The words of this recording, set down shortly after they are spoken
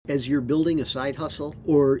as you're building a side hustle,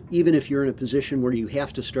 or even if you're in a position where you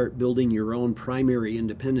have to start building your own primary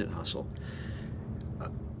independent hustle,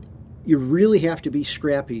 you really have to be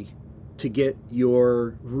scrappy to get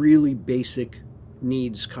your really basic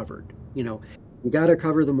needs covered. You got to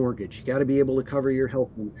cover the mortgage. You got to be able to cover your health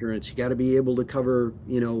insurance. You got to be able to cover,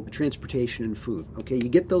 transportation and food. Okay, you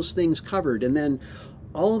get those things covered, and then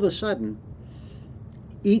all of a sudden,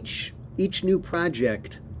 each new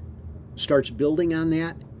project starts building on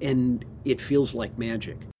that, and it feels like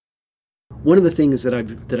magic. One of the things that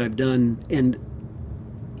I've done, and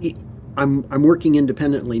I'm working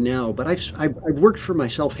independently now, but I've worked for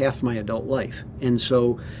myself half my adult life, and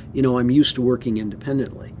so I'm used to working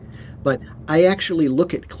independently. But I actually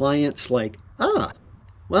look at clients like,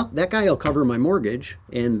 well, that guy will cover my mortgage,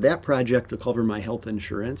 and that project will cover my health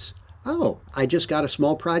insurance. Oh, I just got a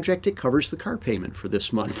small project. It covers the car payment for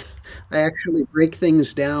this month. I actually break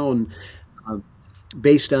things down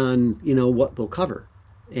based on, what they'll cover.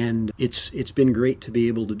 And it's been great to be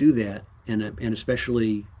able to do that. And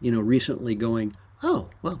especially, recently going, oh,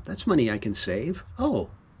 well, that's money I can save. Oh,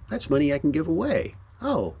 that's money I can give away.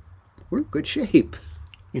 Oh, we're in good shape,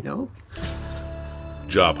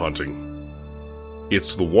 Job hunting.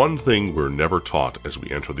 It's the one thing we're never taught as we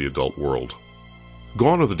enter the adult world.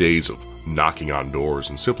 Gone are the days of knocking on doors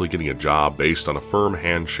and simply getting a job based on a firm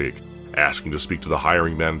handshake, asking to speak to the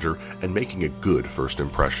hiring manager, and making a good first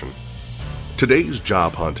impression. Today's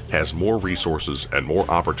job hunt has more resources and more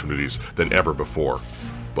opportunities than ever before,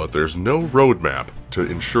 but there's no roadmap to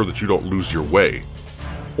ensure that you don't lose your way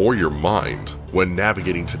or your mind when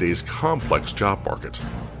navigating today's complex job market.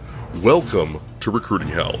 Welcome to Recruiting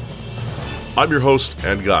Hell. I'm your host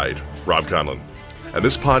and guide, Rob Conlon, and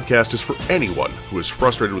this podcast is for anyone who is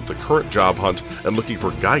frustrated with the current job hunt and looking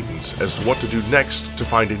for guidance as to what to do next to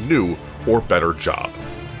find a new or better job.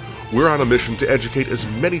 We're on a mission to educate as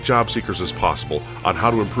many job seekers as possible on how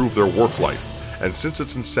to improve their work life, and since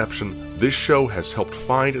its inception, this show has helped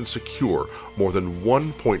find and secure more than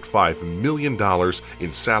 $1.5 million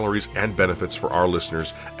in salaries and benefits for our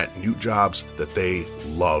listeners at new jobs that they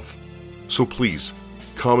love. So please,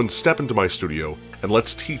 come and step into my studio and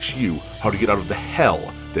let's teach you how to get out of the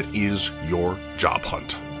hell that is your job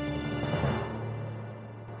hunt.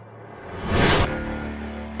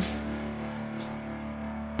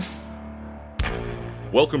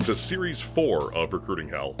 Welcome to Series 4 of Recruiting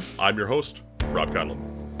Hell. I'm your host, Rob Conlon.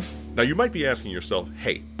 Now you might be asking yourself,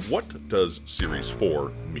 hey, what does Series 4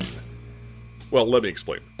 mean? Well, let me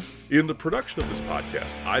explain. In the production of this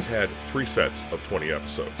podcast, I've had 3 sets of 20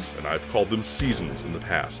 episodes, and I've called them seasons in the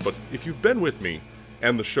past. But if you've been with me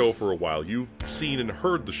and the show for a while, you've seen and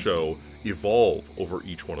heard the show evolve over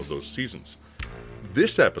each one of those seasons.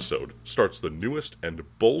 This episode starts the newest and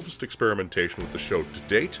boldest experimentation with the show to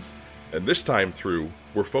date, and this time through,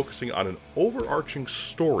 we're focusing on an overarching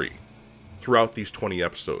story throughout these 20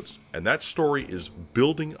 episodes, and that story is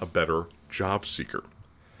building a better job seeker.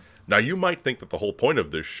 Now, you might think that the whole point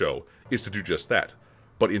of this show is to do just that,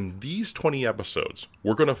 but in these 20 episodes,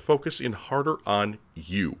 we're going to focus in harder on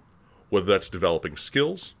you, whether that's developing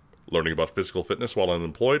skills, learning about physical fitness while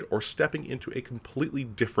unemployed, or stepping into a completely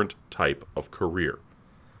different type of career.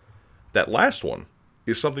 That last one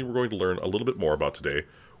is something we're going to learn a little bit more about today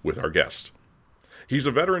with our guest. He's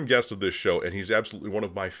a veteran guest of this show, and he's absolutely one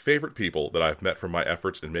of my favorite people that I've met from my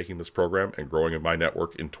efforts in making this program and growing in my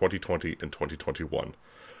network in 2020 and 2021.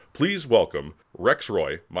 Please welcome Rex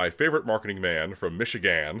Roy, my favorite marketing man from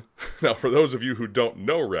Michigan. Now, for those of you who don't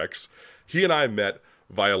know Rex, he and I met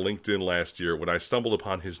via LinkedIn last year when I stumbled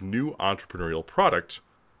upon his new entrepreneurial product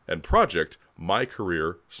and project,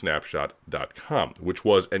 mycareersnapshot.com, which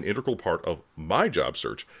was an integral part of my job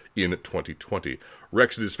search in 2020.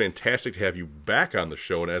 Rex, it is fantastic to have you back on the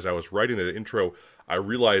show, and as I was writing that intro, I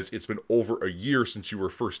realized it's been over a year since you were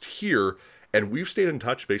first here, and we've stayed in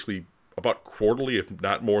touch basically about quarterly, if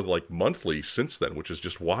not more like monthly since then, which is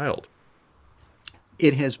just wild.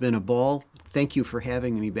 It has been a ball. Thank you for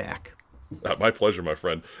having me back. My pleasure, my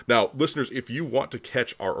friend. Now, listeners, if you want to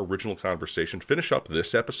catch our original conversation, finish up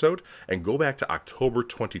this episode and go back to October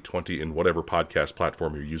 2020 in whatever podcast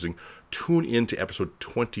platform you're using. Tune in to episode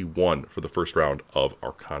 21 for the first round of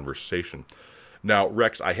our conversation. Now,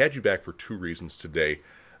 Rex, I had you back for 2 reasons today.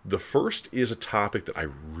 The first is a topic that I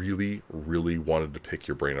really, really wanted to pick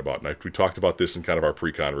your brain about. And we talked about this in kind of our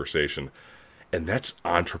pre-conversation, and that's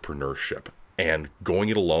entrepreneurship and going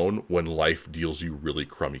it alone when life deals you really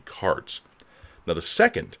crummy cards. Now, the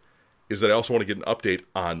second is that I also want to get an update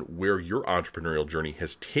on where your entrepreneurial journey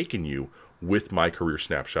has taken you with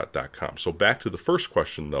mycareersnapshot.com. So back to the first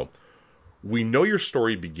question, though. We know your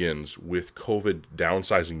story begins with COVID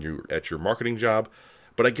downsizing you at your marketing job,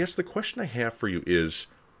 But I guess the question I have for you is,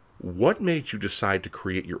 what made you decide to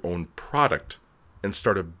create your own product and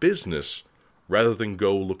start a business rather than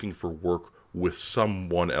go looking for work with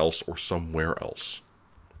someone else or somewhere else?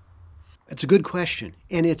 That's a good question.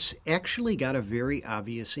 And it's actually got a very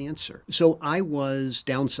obvious answer. So I was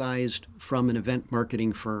downsized from an event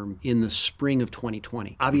marketing firm in the spring of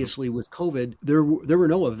 2020. Obviously, with COVID, there were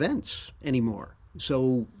no events anymore.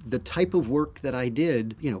 So the type of work that I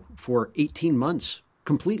did, for 18 months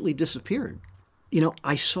completely disappeared.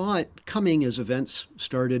 I saw it coming as events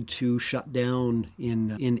started to shut down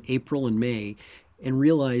in April and May, and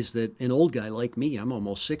realized that an old guy like me, I'm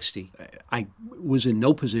almost 60, I was in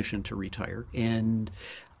no position to retire. And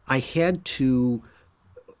I had to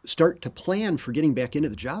start to plan for getting back into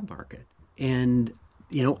the job market. And,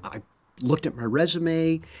 I looked at my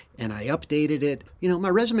resume and I updated it. My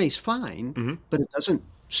resume's fine, but it doesn't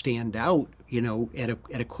stand out, at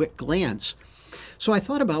a quick glance. So I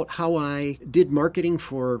thought about how I did marketing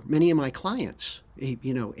for many of my clients,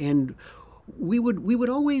 and we would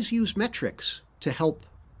always use metrics to help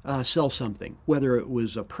sell something, whether it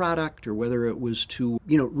was a product or whether it was to,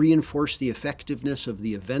 reinforce the effectiveness of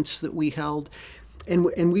the events that we held.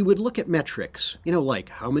 And we would look at metrics, like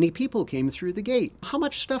how many people came through the gate, how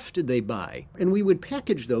much stuff did they buy, and we would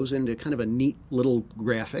package those into kind of a neat little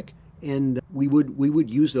graphic, and we would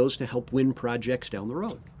use those to help win projects down the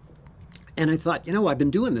road. And I thought, I've been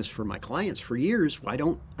doing this for my clients for years. Why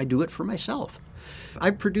don't I do it for myself?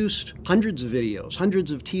 I've produced hundreds of videos,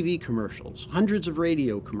 hundreds of TV commercials, hundreds of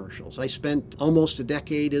radio commercials. I spent almost a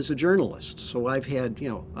decade as a journalist, so I've had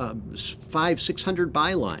 600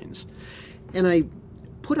 bylines. And I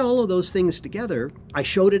put all of those things together. I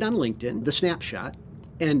showed it on LinkedIn, the snapshot,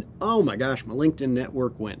 and oh my gosh, my LinkedIn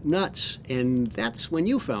network went nuts, and that's when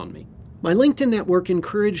you found me. My LinkedIn network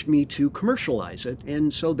encouraged me to commercialize it,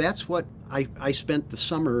 and so that's what I spent the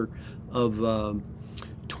summer of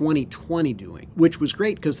 2020 doing, which was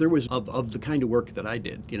great because there was of the kind of work that I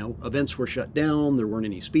did. Events were shut down, there weren't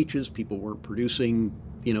any speeches, people weren't producing,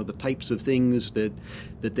 the types of things that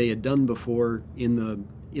they had done before in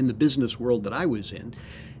the business world that I was in.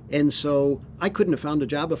 And so I couldn't have found a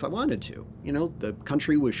job if I wanted to. The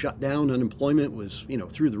country was shut down, unemployment was,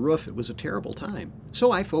 through the roof. It was a terrible time.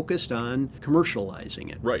 So I focused on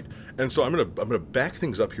commercializing it. Right. And so I'm gonna back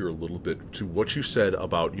things up here a little bit to what you said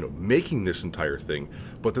about, making this entire thing,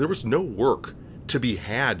 but there was no work to be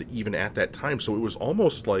had even at that time. So it was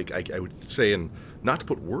almost like, I would say, and not to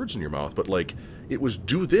put words in your mouth, but like it was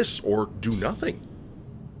do this or do nothing.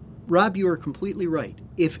 Rob, you are completely right.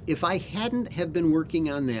 If I hadn't have been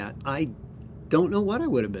working on that, I don't know what I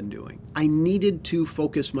would have been doing. I needed to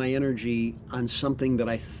focus my energy on something that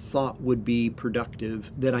I thought would be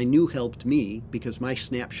productive, that I knew helped me, because my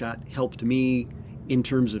snapshot helped me in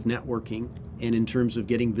terms of networking and in terms of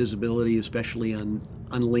getting visibility, especially on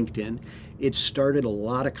LinkedIn. It started a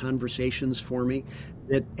lot of conversations for me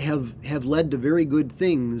that have led to very good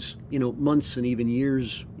things, months and even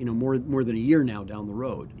years, more than a year now down the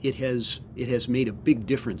road. It has made a big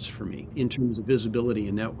difference for me in terms of visibility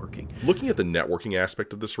and networking. Looking at the networking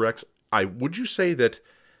aspect of this, Rex, would you say that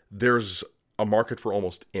there's a market for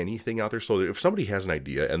almost anything out there? So if somebody has an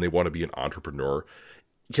idea and they want to be an entrepreneur,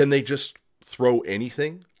 can they just throw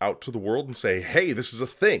anything out to the world and say, hey, this is a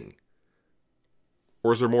thing?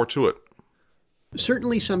 Or is there more to it?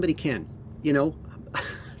 Certainly somebody can.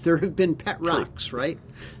 There have been pet rocks, right?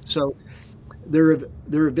 So there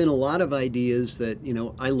have been a lot of ideas that,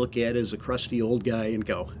 I look at as a crusty old guy and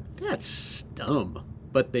go, that's dumb.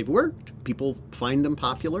 But they've worked. People find them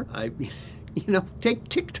popular. Take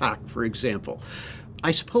TikTok, for example. I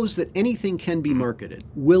suppose that anything can be marketed.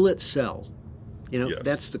 Will it sell? Yes.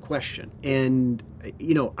 That's the question. And,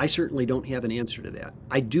 I certainly don't have an answer to that.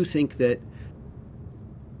 I do think that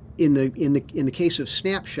in the case of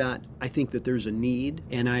Snapshot, I think that there's a need,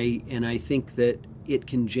 and I think that it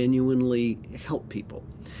can genuinely help people,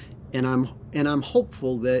 and I'm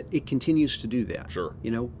hopeful that it continues to do that. Sure.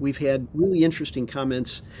 We've had really interesting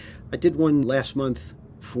comments. I did one last month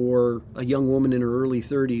for a young woman in her early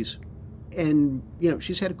 30s, and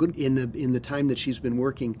she's had a good in the time that she's been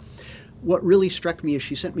working. What really struck me is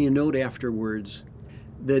she sent me a note afterwards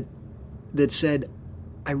that said,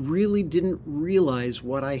 I really didn't realize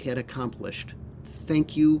what I had accomplished.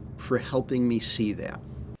 Thank you for helping me see that.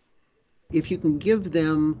 If you can give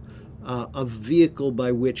them a vehicle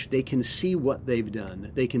by which they can see what they've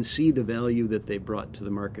done, they can see the value that they brought to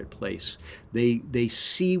the marketplace, they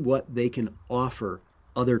see what they can offer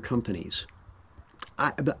other companies.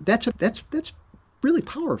 That's really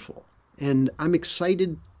powerful, and I'm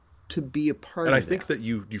excited to be a part And I of think that. that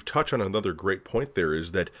you've touched on another great point there,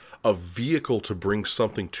 is that a vehicle to bring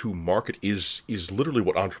something to market is literally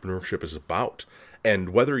what entrepreneurship is about. And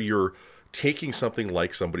whether you're taking something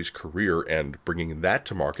like somebody's career and bringing that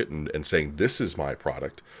to market and saying, this is my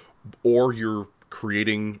product, or you're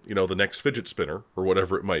creating, the next fidget spinner or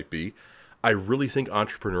whatever it might be, I really think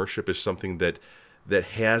entrepreneurship is something that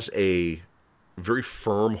has a very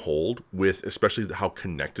firm hold with, especially how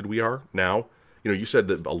connected we are now. You said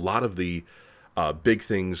that a lot of the big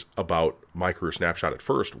things about My Career Snapshot at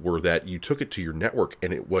first were that you took it to your network,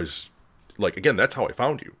 and it was like, again, that's how I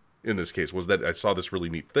found you in this case, was that I saw this really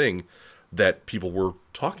neat thing that people were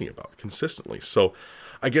talking about consistently. So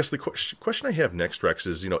I guess the question I have next, Rex,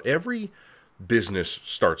 is, every business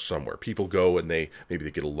starts somewhere. People go and maybe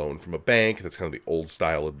they get a loan from a bank. That's kind of the old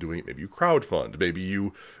style of doing it. Maybe you crowdfund, maybe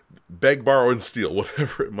you beg, borrow, and steal,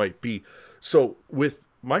 whatever it might be. So with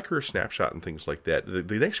My Career Snapshot and things like that,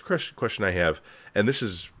 the next question I have, and this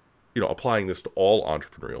is, applying this to all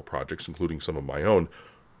entrepreneurial projects, including some of my own,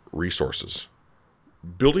 resources.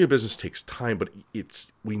 Building a business takes time, but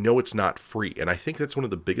we know it's not free. And I think that's one of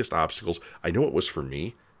the biggest obstacles. I know it was for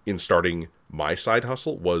me in starting my side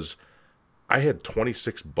hustle. Was I had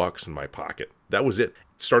 $26 in my pocket. That was it.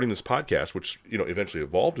 Starting this podcast, which, eventually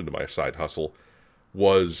evolved into my side hustle,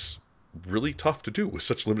 was really tough to do with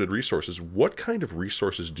such limited resources. What kind of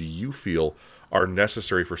resources do you feel are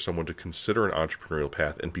necessary for someone to consider an entrepreneurial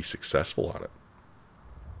path and be successful on it?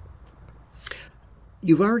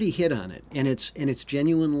 You've already hit on it, and it's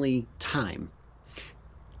genuinely time.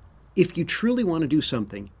 If you truly want to do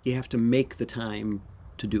something, you have to make the time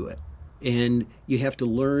to do it. And you have to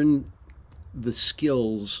learn the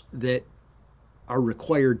skills that are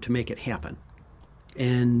required to make it happen.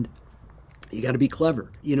 And you got to be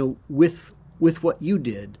clever. With what you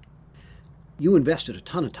did, you invested a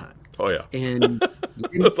ton of time. Oh, yeah. And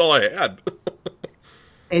that's all I had.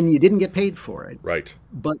 And you didn't get paid for it. Right.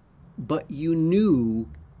 But you knew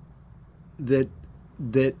that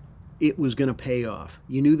it was going to pay off.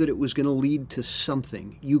 You knew that it was going to lead to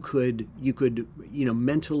something. You could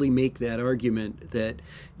mentally make that argument that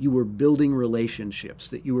you were building relationships,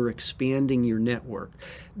 that you were expanding your network,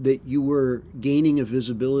 that you were gaining a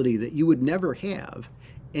visibility that you would never have.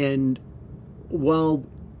 And while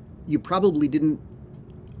you probably didn't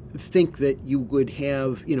think that you would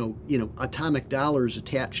have, atomic dollars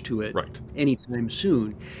attached to it right. anytime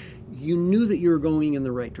soon, you knew that you were going in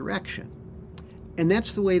the right direction. And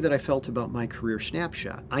that's the way that I felt about My Career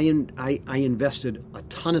Snapshot. I invested a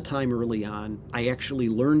ton of time early on. I actually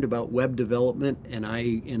learned about web development, and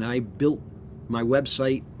I built my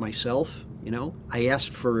website myself. I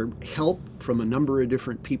asked for help from a number of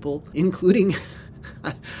different people, including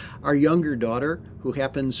our younger daughter, who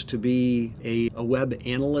happens to be a web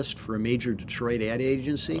analyst for a major Detroit ad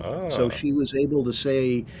agency. So she was able to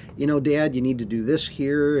say, Dad, you need to do this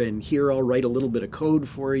here, and here I'll write a little bit of code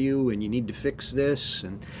for you, and you need to fix this.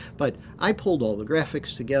 But I pulled all the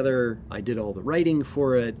graphics together. I did all the writing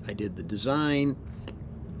for it. I did the design.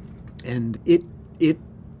 And it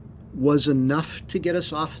was enough to get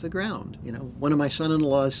us off the ground. One of my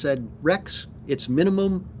son-in-laws said, Rex, it's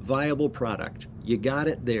minimum viable product. You got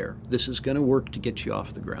it there. This is going to work to get you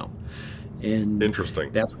off the ground. And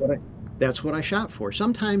interesting. That's what I shot for.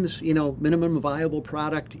 Sometimes, minimum viable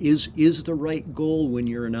product is the right goal when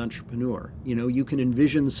you're an entrepreneur. You can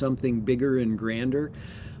envision something bigger and grander,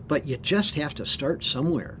 but you just have to start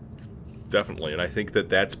somewhere. Definitely. And I think that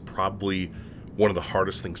that's probably one of the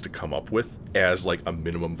hardest things to come up with as like a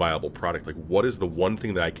minimum viable product. Like, what is the one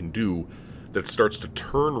thing that I can do that starts to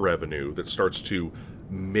turn revenue, that starts to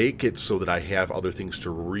make it so that I have other things to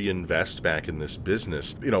reinvest back in this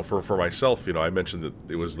business. For myself, I mentioned that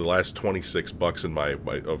it was the last $26 in my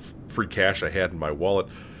of free cash I had in my wallet.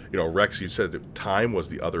 Rex, you said that time was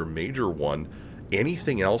the other major one.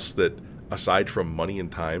 Anything else that, aside from money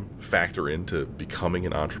and time, factor into becoming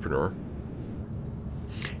an entrepreneur?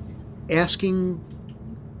 Asking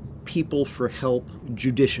people for help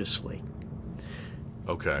judiciously.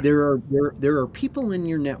 Okay. There are people in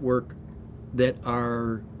your network that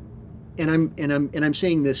are, and I'm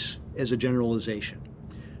saying this as a generalization,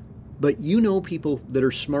 but people that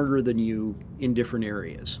are smarter than you in different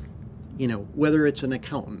areas. Whether it's an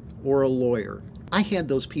accountant or a lawyer. I had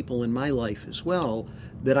those people in my life as well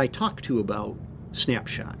that I talked to about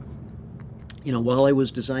Snapshot. While I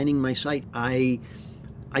was designing my site, I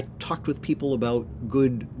talked with people about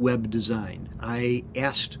good web design. I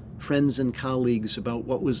asked friends and colleagues about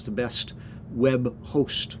what was the best web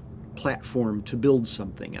host platform to build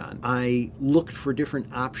something on. I looked for different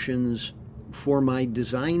options for my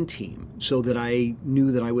design team so that I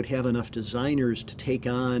knew that I would have enough designers to take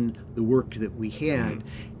on the work that we had.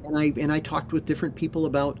 And I talked with different people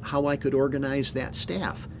about how I could organize that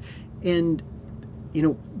staff. And, you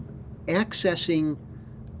know, accessing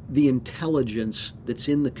the intelligence that's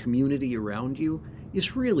in the community around you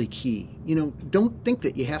is really key. You know, don't think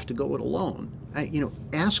that you have to go it alone.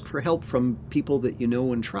 Ask for help from people that you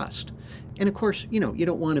know and trust. And of course, you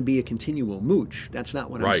don't want to be a continual mooch. That's not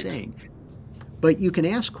what I'm saying. But you can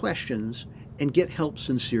ask questions and get help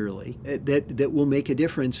sincerely that will make a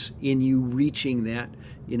difference in you reaching that,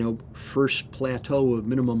 first plateau of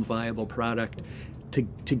minimum viable product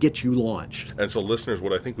to get you launched. And so listeners,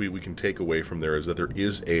 what I think we can take away from there is that there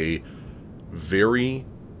is a very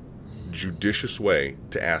judicious way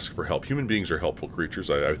to ask for help. Human beings are helpful creatures.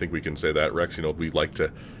 I think we can say that, Rex. We like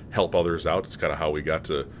to help others out. It's kind of how we got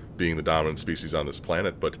to being the dominant species on this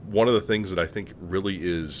planet. But one of the things that I think really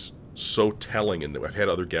is so telling, and I've had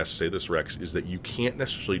other guests say this, Rex, is that you can't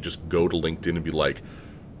necessarily just go to LinkedIn and be like,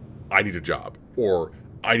 I need a job, or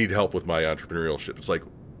I need help with my entrepreneurship. It's like,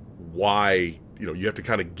 why? You have to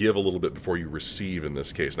kind of give a little bit before you receive in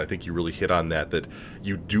this case. And I think you really hit on that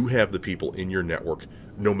you do have the people in your network,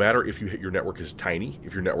 no matter if your network is tiny,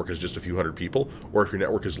 if your network is just a few hundred people, or if your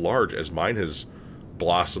network is large, as mine has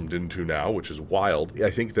blossomed into now, which is wild. I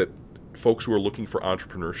think that folks who are looking for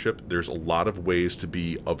entrepreneurship, there's a lot of ways to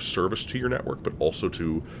be of service to your network, but also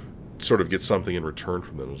to sort of get something in return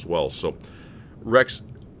from them as well. So, Rex,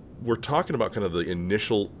 we're talking about kind of the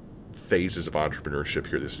initial phases of entrepreneurship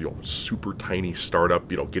here. This super tiny startup,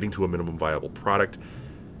 getting to a minimum viable product.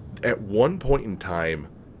 At one point in time,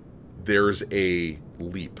 there's a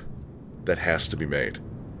leap that has to be made.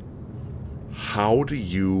 How do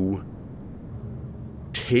you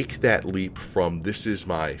take that leap from this is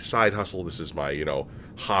my side hustle, this is my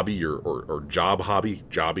hobby or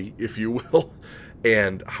jobby, if you will,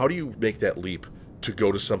 and how do you make that leap to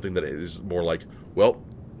go to something that is more like, well,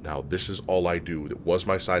 now this is all I do. That was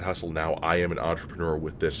my side hustle. Now I am an entrepreneur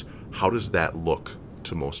with this. How does that look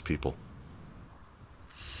to most people?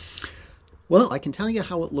 Well, I can tell you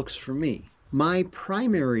how it looks for me. My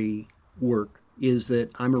primary work is that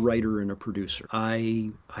I'm a writer and a producer.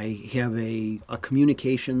 I have a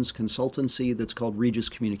communications consultancy that's called Regis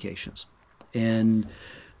Communications. And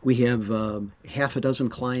we have half a dozen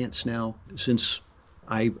clients now since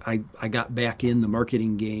I got back in the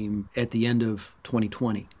marketing game at the end of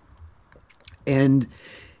 2020. And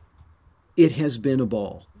it has been a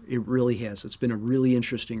ball. It really has. It's been a really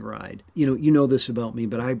interesting ride. You know this about me,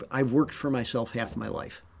 but I've worked for myself half my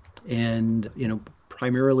life. And,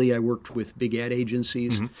 primarily I worked with big ad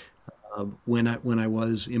agencies when I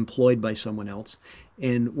was employed by someone else.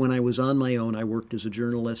 And when I was on my own, I worked as a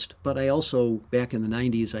journalist. But I also, back in the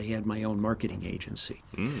 90s, I had my own marketing agency.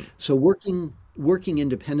 So working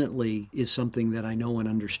independently is something that I know and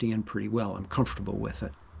understand pretty well. I'm comfortable with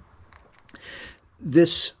it.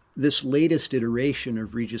 This latest iteration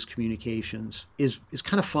of Regis Communications is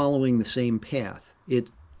kind of following the same path.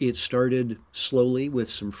 It started slowly with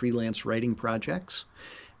some freelance writing projects,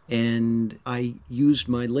 and I used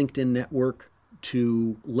my LinkedIn network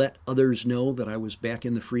to let others know that I was back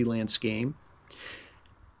in the freelance game.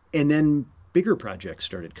 And then bigger projects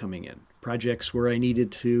started coming in. Projects where I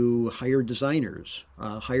needed to hire designers,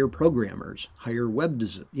 hire programmers, hire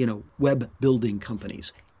web building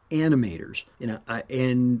companies, animators,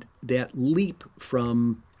 and that leap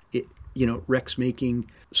from Rex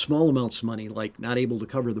making small amounts of money, like not able to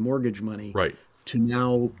cover the mortgage money, right, to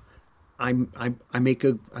now I make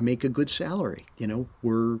a good salary.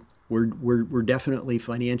 We're definitely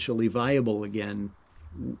financially viable again,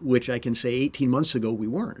 which I can say 18 months ago we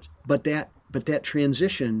weren't. But that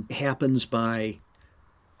transition happens by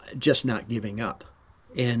just not giving up,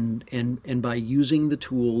 and by using the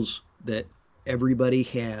tools that everybody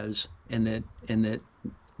has and that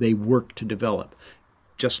they work to develop,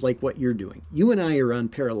 just like what you're doing. You and I are on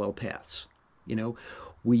parallel paths.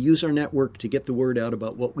 We use our network to get the word out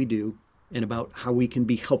about what we do and about how we can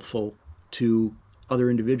be helpful to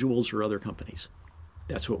other individuals or other companies.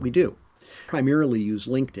 That's what we do. Primarily use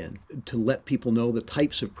LinkedIn to let people know the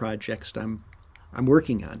types of projects I'm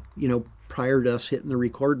working on. Prior to us hitting the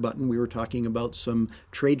record button, we were talking about some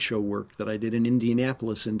trade show work that I did in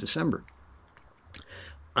Indianapolis in December.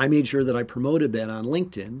 I made sure that I promoted that on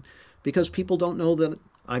LinkedIn because people don't know that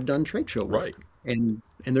I've done trade show work. Right. And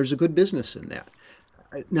there's a good business in that.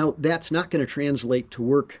 Now, that's not going to translate to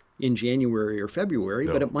work in January or February,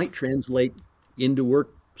 No. but it might translate into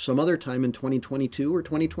work some other time in 2022 or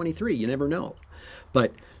 2023. You never know.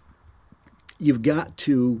 But you've got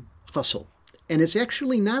to hustle. And it's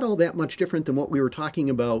actually not all that much different than what we were talking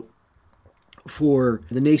about for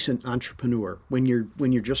the nascent entrepreneur when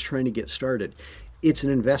you're just trying to get started, it's an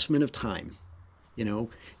investment of time. You know,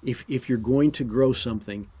 if you're going to grow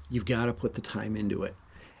something, you've got to put the time into it.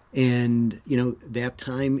 And, you know, that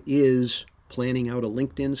time is planning out a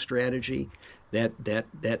LinkedIn strategy.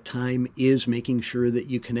 That time is making sure that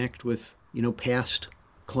you connect with, you know, past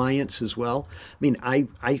clients as well. I mean,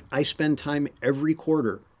 I spend time every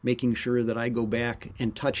quarter making sure that I go back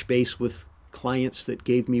and touch base with clients that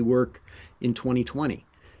gave me work in 2020,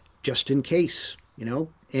 just in case, you know.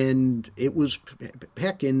 And it was,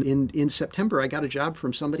 heck, in September, I got a job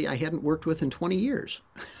from somebody I hadn't worked with in 20 years.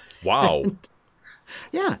 Wow. And,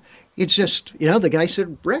 yeah, it's just, you know, the guy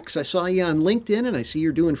said, Rex, I saw you on LinkedIn and I see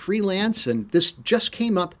you're doing freelance and this just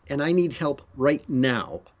came up and I need help right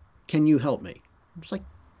now. Can you help me? I was like,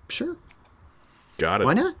 sure. Got it.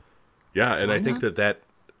 Why not? Yeah, and Why I think not?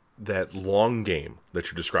 that long game that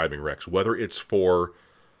you're describing, Rex, whether it's for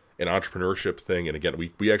an entrepreneurship thing, and again,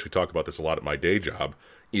 we actually talk about this a lot at my day job,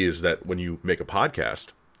 is that when you make a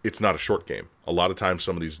podcast, it's not a short game. A lot of times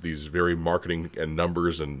some of these very marketing and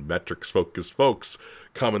numbers and metrics focused folks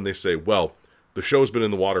come and they say, well, the show's been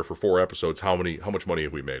in the water for 4 episodes. How much money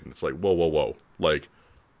have we made? And it's like, whoa. Like,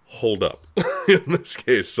 hold up in this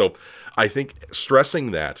case. So I think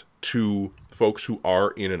stressing that to folks who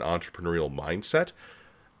are in an entrepreneurial mindset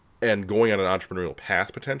and going on an entrepreneurial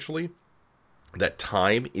path potentially, that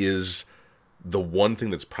time is the one thing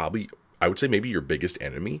that's probably, I would say, maybe your biggest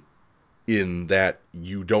enemy, in that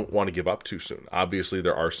you don't want to give up too soon. Obviously,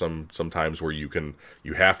 there are some times where you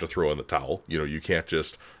have to throw in the towel. You know, you can't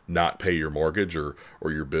just not pay your mortgage or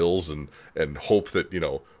your bills and hope that, you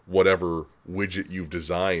know, whatever widget you've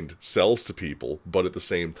designed sells to people. But at the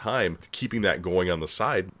same time, keeping that going on the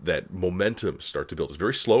side, that momentum start to build. It's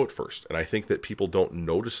very slow at first, and I think that people don't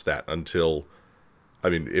notice that until, I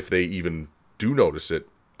mean, if they even do notice it,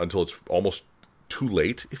 until it's almost too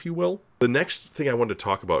late, if you will. The next thing I wanted to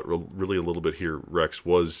talk about really a little bit here, Rex,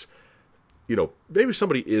 was, you know, maybe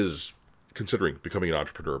somebody is considering becoming an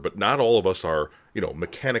entrepreneur, but not all of us are, you know,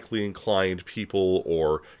 mechanically inclined people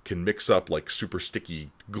or can mix up like super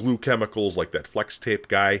sticky glue chemicals like that flex tape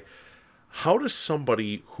guy. How does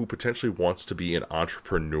somebody who potentially wants to be an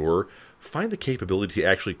entrepreneur find the capability to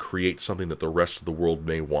actually create something that the rest of the world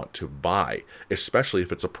may want to buy, especially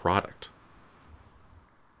if it's a product?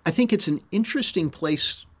 I think it's an interesting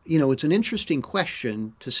place, you know, it's an interesting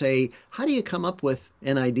question to say, how do you come up with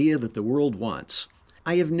an idea that the world wants?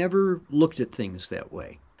 I have never looked at things that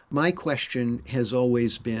way. My question has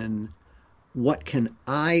always been, what can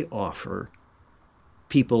I offer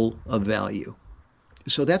people of value?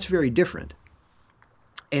 So that's very different.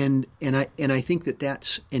 And I think that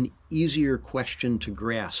that's an easier question to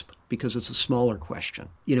grasp because it's a smaller question.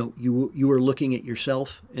 You know, you are looking at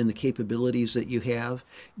yourself and the capabilities that you have.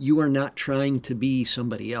 You are not trying to be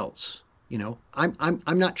somebody else. You know, I'm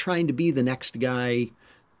not trying to be the next guy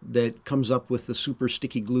that comes up with the super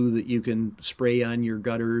sticky glue that you can spray on your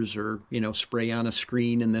gutters or, you know, spray on a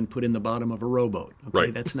screen and then put in the bottom of a rowboat. Okay,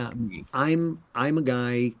 Right. That's not me. I'm a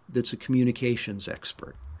guy that's a communications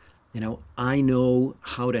expert. You know, I know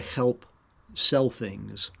how to help sell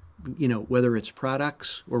things, you know, whether it's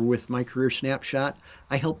products or with my career snapshot,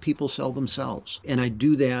 I help people sell themselves. And I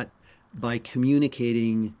do that by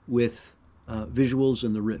communicating with visuals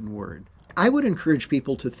and the written word. I would encourage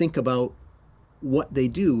people to think about what they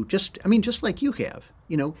do, just like you have.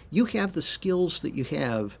 You know, you have the skills that you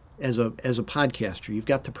have as a podcaster. You've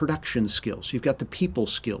got the production skills, you've got the people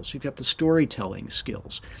skills, you've got the storytelling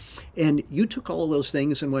skills. And you took all of those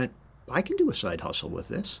things and went, I can do a side hustle with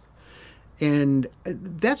this. And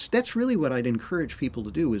that's really what I'd encourage people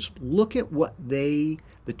to do, is look at what the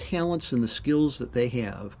talents and the skills that they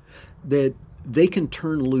have that they can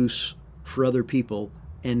turn loose for other people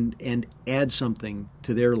and add something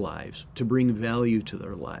to their lives, to bring value to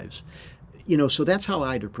their lives. You know, so that's how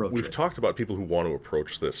I'd approach it. We've talked about people who want to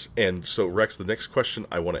approach this. And so, Rex, the next question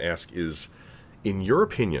I want to ask is, in your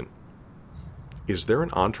opinion, is there an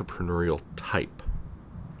entrepreneurial type?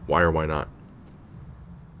 Why or why not?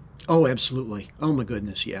 Oh, absolutely. Oh, my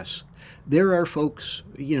goodness, yes. There are folks,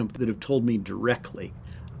 you know, that have told me directly,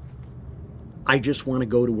 I just want to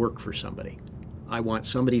go to work for somebody. I want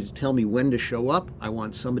somebody to tell me when to show up. I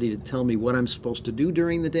want somebody to tell me what I'm supposed to do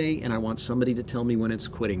during the day. And I want somebody to tell me when it's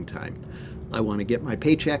quitting time. I want to get my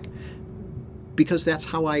paycheck because that's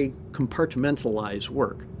how I compartmentalize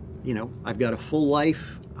work. You know, I've got a full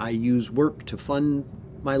life. I use work to fund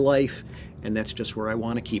my life, and that's just where I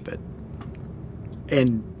want to keep it.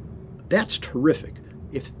 And that's terrific.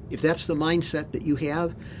 If that's the mindset that you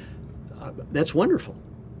have, that's wonderful.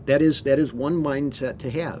 That is one mindset to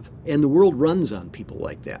have. And the world runs on people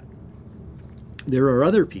like that. There are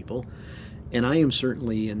other people, and I am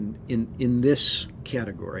certainly in this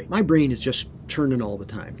category. My brain is just turning all the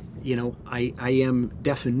time. I am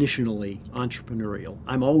definitionally entrepreneurial.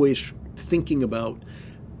 I'm always thinking about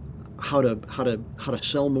how to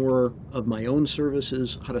sell more of my own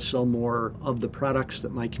services, how to sell more of the products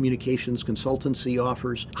that my communications consultancy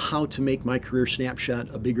offers, how to make my career snapshot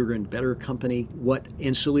a bigger and better company, what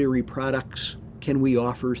ancillary products can we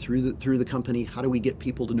offer through the company, how do we get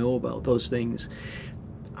people to know about those things.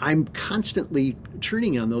 I'm constantly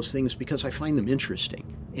turning on those things because I find them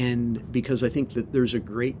interesting, and because I think that there's a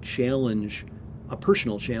great challenge, a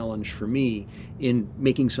personal challenge for me in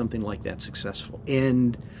making something like that successful.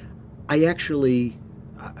 And I actually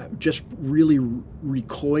just really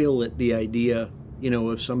recoil at the idea,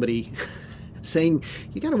 of somebody saying,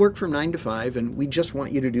 you got to work from 9 to 5, and we just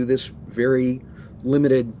want you to do this very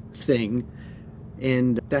limited thing,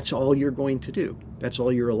 and that's all you're going to do. That's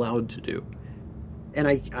all you're allowed to do. And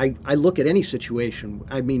I look at any situation.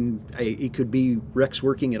 I mean, it could be Rex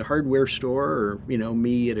working at a hardware store, or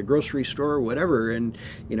me at a grocery store, or whatever. And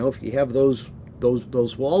if you have those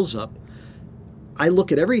walls up, I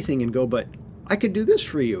look at everything and go, but I could do this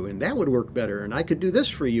for you, and that would work better. And I could do this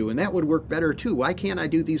for you, and that would work better too. Why can't I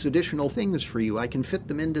do these additional things for you? I can fit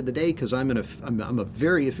them into the day because I'm a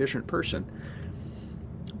very efficient person.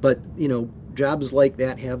 But jobs like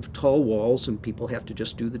that have tall walls, and people have to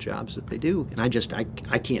just do the jobs that they do. And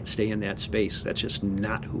I can't stay in that space. That's just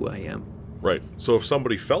not who I am. Right. So if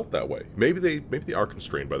somebody felt that way, maybe they are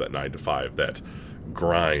constrained by that 9 to 5, that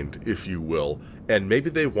grind, if you will, and maybe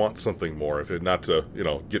they want something more. If it, not to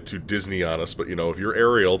get too Disney on us, but if you're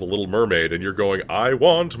Ariel, the Little Mermaid, and you're going, I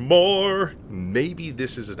want more, maybe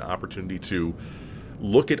this is an opportunity to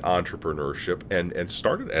look at entrepreneurship and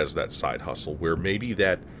start it as that side hustle, where maybe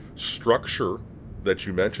that structure that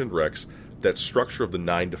you mentioned, Rex, that structure of the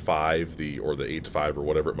 9 to 5, or the 8 to 5, or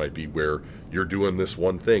whatever it might be, where you're doing this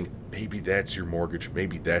one thing, maybe that's your mortgage,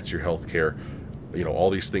 maybe that's your health care, all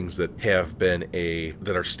these things that have been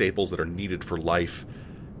that are staples that are needed for life.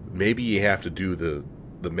 Maybe you have to do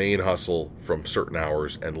the main hustle from certain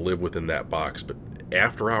hours and live within that box, but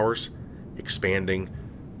after hours, expanding,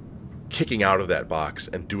 kicking out of that box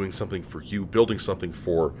and doing something for you, building something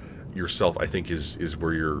for yourself, I think is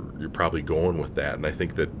where you're probably going with that. And I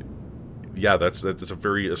think that, that's a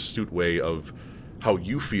very astute way of how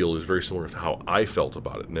you feel, is very similar to how I felt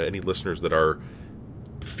about it. And any listeners that are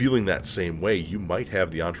feeling that same way, you might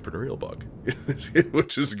have the entrepreneurial bug,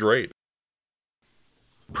 which is great.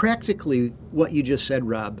 Practically, what you just said,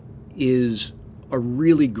 Rob, is a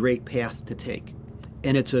really great path to take.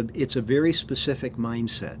 And it's a very specific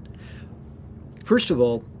mindset. First of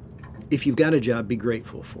all, if you've got a job, be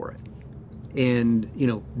grateful for it. And,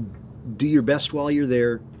 do your best while you're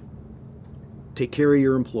there. Take care of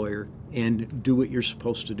your employer and do what you're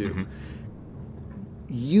supposed to do. Mm-hmm.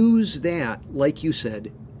 Use that, like you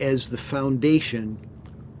said, as the foundation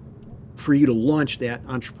for you to launch that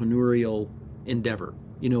entrepreneurial endeavor,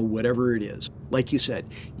 whatever it is. Like you said,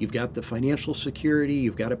 you've got the financial security,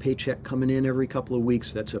 you've got a paycheck coming in every couple of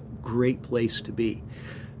weeks. That's a great place to be.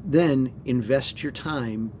 Then invest your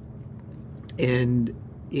time and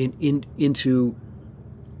into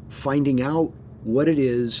finding out what it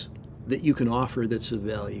is that you can offer that's of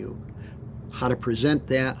value, how to present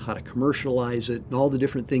that, how to commercialize it, and all the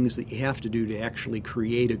different things that you have to do to actually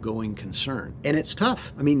create a going concern. And it's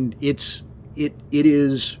tough. I mean, it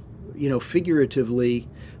is, figuratively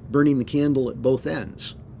burning the candle at both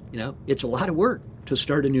ends. It's a lot of work to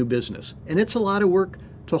start a new business, and it's a lot of work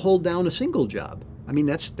to hold down a single job. I mean,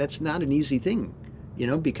 that's not an easy thing,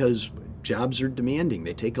 because jobs are demanding.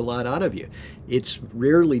 They take a lot out of you. It's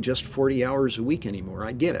rarely just 40 hours a week anymore.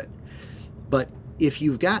 I get it. But if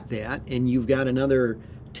you've got that, and you've got another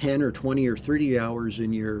 10 or 20 or 30 hours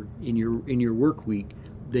in your work week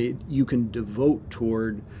that you can devote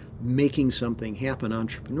toward making something happen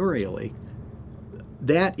entrepreneurially,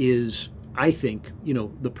 that is, I think,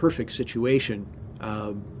 the perfect situation.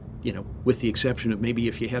 With the exception of maybe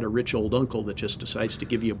if you had a rich old uncle that just decides to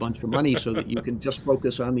give you a bunch of money so that you can just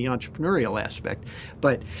focus on the entrepreneurial aspect.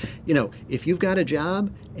 But, if you've got a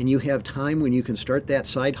job and you have time when you can start that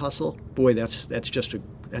side hustle, boy, that's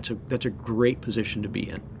a great position to be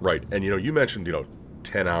in. Right. And, you mentioned,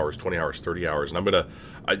 10 hours, 20 hours, 30 hours. And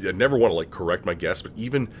I never want to correct my guess, but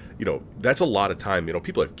even, that's a lot of time.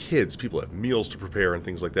 People have kids, people have meals to prepare and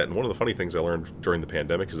things like that. And one of the funny things I learned during the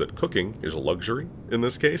pandemic is that cooking is a luxury in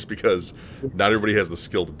this case, because not everybody has the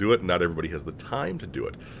skill to do it and not everybody has the time to do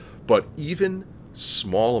it. But even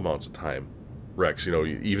small amounts of time, Rex,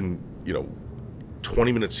 even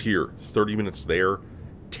 20 minutes here, 30 minutes there,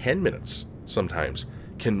 10 minutes sometimes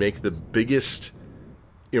can make the biggest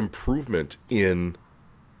improvement in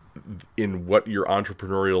what your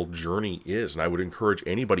entrepreneurial journey is. And I would encourage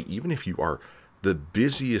anybody, even if you are the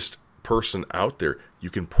busiest person out there, you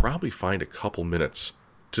can probably find a couple minutes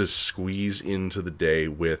to squeeze into the day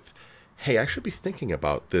with, hey, I should be thinking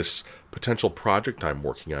about this potential project I'm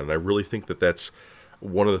working on. And I really think that that's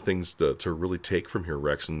one of the things to really take from here,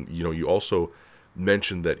 Rex. And, you also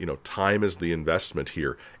mentioned that, time is the investment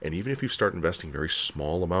here. And even if you start investing very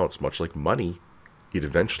small amounts, much like money, it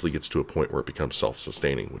eventually gets to a point where it becomes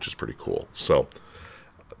self-sustaining, which is pretty cool. So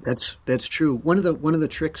that's true. One of the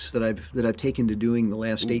tricks that I've taken to doing the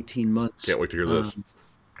last 18 months. Can't wait to hear this.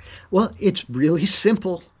 Well, it's really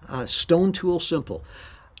simple, stone tool simple.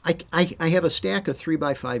 I have a stack of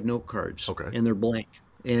 3x5 note cards, Okay. and they're blank,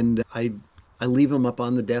 and I leave them up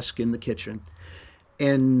on the desk in the kitchen,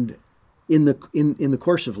 and in the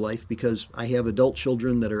course of life, because I have adult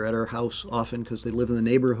children that are at our house often because they live in the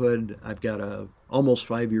neighborhood. I've got a almost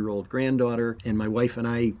 5-year-old granddaughter, and my wife and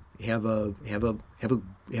I have a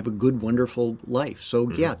good, wonderful life. So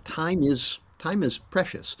yeah, time is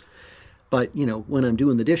precious. But when I'm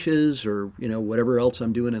doing the dishes or whatever else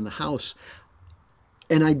I'm doing in the house,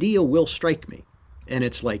 an idea will strike me, and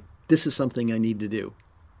it's like, this is something I need to do.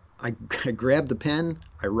 I grab the pen,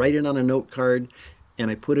 I write it on a note card, and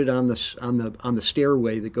I put it on the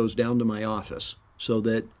stairway that goes down to my office, so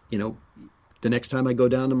that the next time I go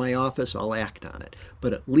down to my office, I'll act on it.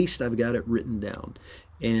 But at least I've got it written down.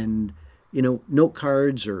 And note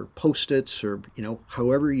cards or Post-its or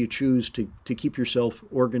however you choose to keep yourself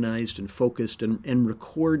organized and focused and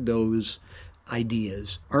record those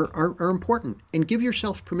ideas are important, and give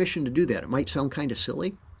yourself permission to do that. It might sound kind of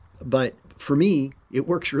silly, but for me, it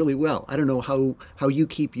works really well. I don't know how you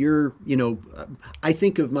keep your, I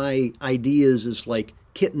think of my ideas as like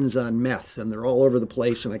kittens on meth, and they're all over the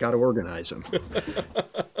place, and I got to organize them.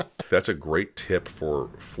 That's a great tip for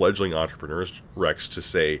fledgling entrepreneurs, Rex, to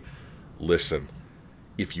say, listen,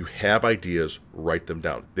 if you have ideas, write them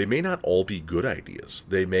down. They may not all be good ideas.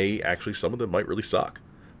 They may actually, some of them might really suck,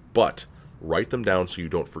 but write them down so you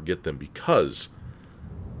don't forget them, because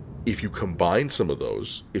if you combine some of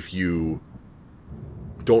those, if you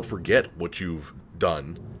don't forget what you've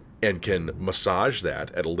done and can massage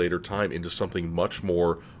that at a later time into something much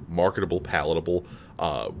more marketable, palatable,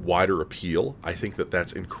 wider appeal, I think that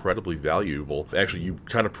that's incredibly valuable. Actually, you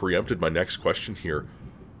kind of preempted my next question here.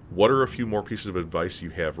 What are a few more pieces of advice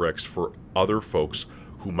you have, Rex, for other folks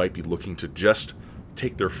who might be looking to just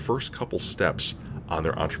take their first couple steps on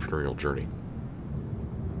their entrepreneurial journey?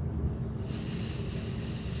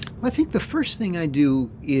 I think the first thing I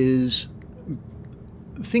do is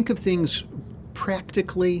think of things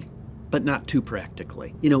practically, but not too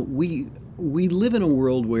practically. We live in a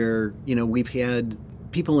world where, we've had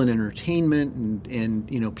people in entertainment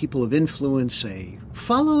and people of influence say,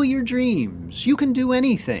 follow your dreams, you can do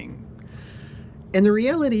anything. And the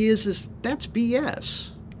reality is that's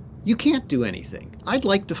BS. You can't do anything. I'd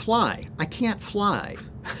like to fly. I can't fly.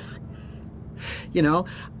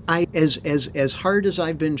 As hard as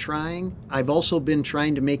I've been trying, I've also been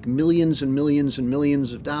trying to make millions and millions and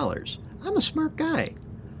millions of dollars. I'm a smart guy.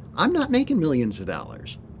 I'm not making millions of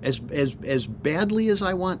dollars as badly as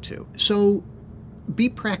I want to. So be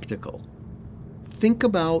practical. Think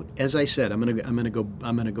about, as I said, I'm going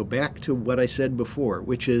to go back to what I said before,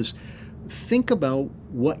 which is think about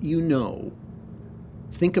what you know.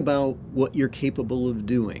 Think about what you're capable of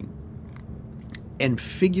doing, and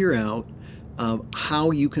figure out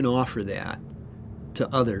how you can offer that to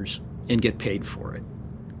others and get paid for it.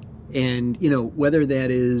 And, whether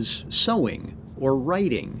that is sewing or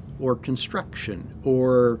writing or construction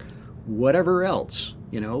or whatever else,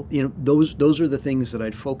 those are the things that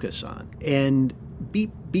I'd focus on. And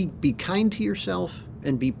be kind to yourself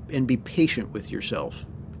and be patient with yourself.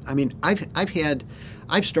 I mean,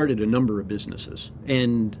 I've started a number of businesses,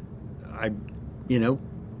 and I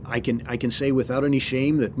can say without any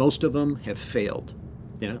shame that most of them have failed.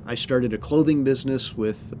 I started a clothing business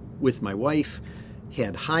with my wife,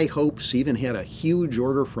 had high hopes, even had a huge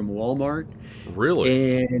order from Walmart.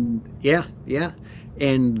 Really? And yeah.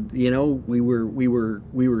 And we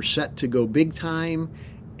were set to go big time,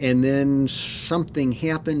 and then something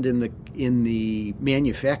happened in the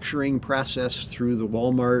manufacturing process through the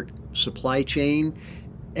Walmart supply chain,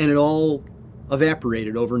 and it all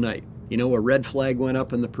evaporated overnight. A red flag went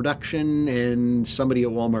up in the production, and somebody at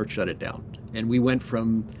Walmart shut it down. And we went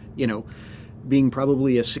from, being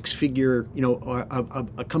probably a six-figure,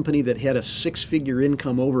 a company that had a six-figure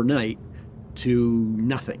income overnight to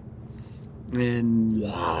nothing. And,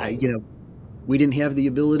 wow. we didn't have the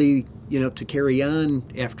ability to carry on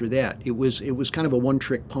after that. It was kind of a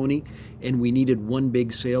one-trick pony, and we needed one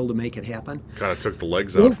big sale to make it happen. Kind of took the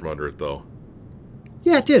legs Yeah. out from under it, though.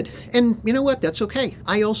 Yeah, it did. And you know what? That's okay.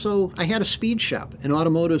 I had a speed shop, an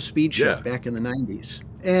automotive speed shop Yeah. back in the 90s.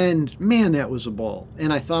 And man, that was a ball.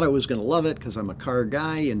 And I thought I was going to love it because I'm a car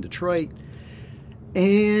guy in Detroit.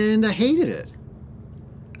 And I hated it.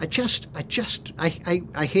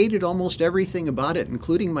 I hated almost everything about it,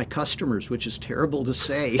 including my customers, which is terrible to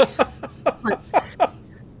say. But,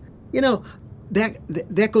 you know,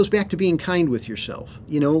 that goes back to being kind with yourself.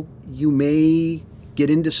 You may get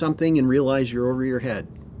into something and realize you're over your head.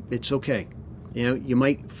 It's okay. You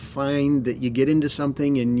might find that you get into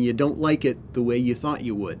something and you don't like it the way you thought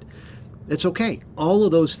you would. That's okay. All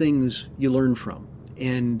of those things you learn from.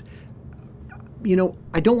 And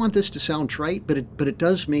I don't want this to sound trite, but it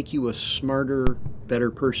does make you a smarter, better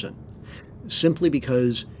person. Simply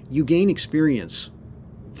because you gain experience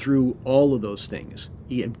through all of those things,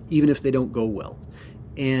 even if they don't go well.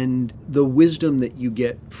 And the wisdom that you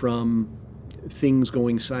get from things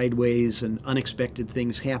going sideways and unexpected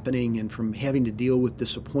things happening, and from having to deal with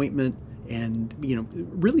disappointment and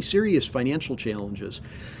really serious financial challenges,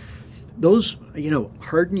 those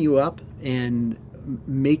harden you up and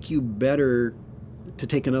make you better to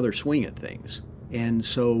take another swing at things. And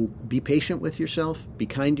so be patient with yourself, be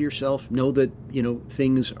kind to yourself, know that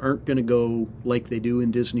things aren't going to go like they do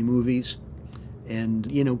in Disney movies, and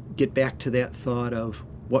get back to that thought of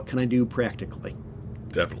what can I do practically.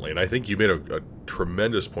 Definitely. And I think you made a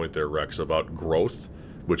tremendous point there, Rex, about growth,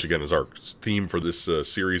 which again is our theme for this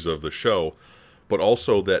series of the show, but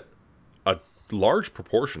also that a large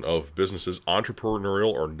proportion of businesses,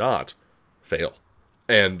 entrepreneurial or not, fail.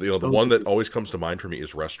 And the one that always comes to mind for me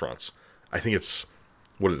is restaurants. I think it's,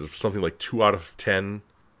 something like 2 out of 10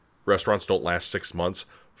 restaurants don't last 6 months,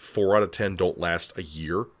 4 out of 10 don't last a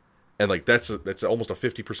year. And that's almost a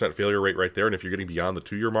 50% failure rate right there. And if you're getting beyond the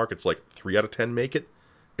 2-year mark, it's like 3 out of 10 make it.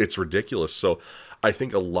 It's ridiculous. So I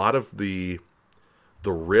think a lot of the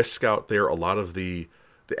risk out there, a lot of the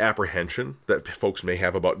apprehension that folks may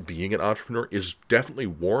have about being an entrepreneur is definitely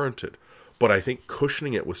warranted. But I think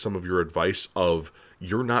cushioning it with some of your advice of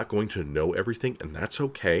you're not going to know everything, and that's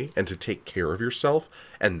okay, and to take care of yourself,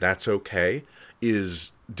 and that's okay,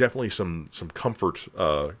 is definitely some comfort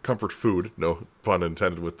food, no pun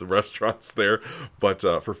intended with the restaurants there, but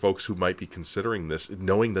for folks who might be considering this,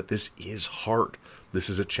 knowing that this is hard, this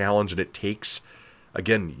is a challenge, and it takes,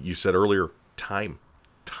 again, you said earlier, time.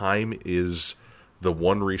 Time is the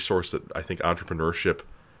one resource that I think entrepreneurship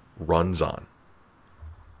runs on.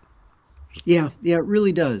 Yeah, it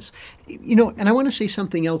really does. And I want to say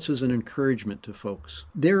something else as an encouragement to folks.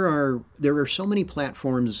 There are so many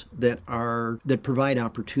platforms that provide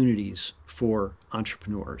opportunities for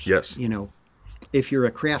entrepreneurs. Yes. If you're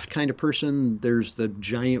a craft kind of person, there's the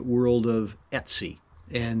giant world of Etsy,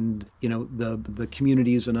 and the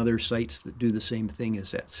communities and other sites that do the same thing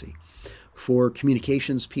as Etsy. For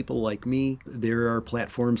communications people like me, there are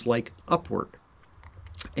platforms like Upwork.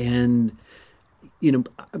 And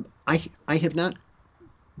I have not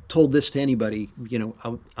told this to anybody,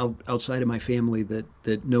 outside of my family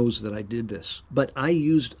that knows that I did this. But I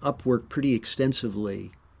used Upwork pretty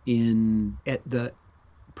extensively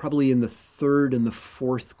probably in the third and the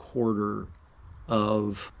fourth quarter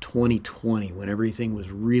of 2020, when everything was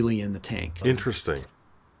really in the tank. Interesting.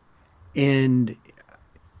 And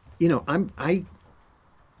I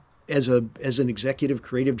as an executive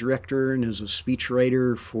creative director and as a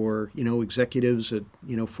speechwriter for executives at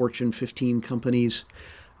Fortune 15 companies,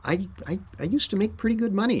 I used to make pretty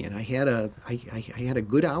good money, and I had a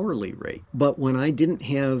good hourly rate. But when I didn't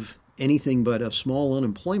have anything but a small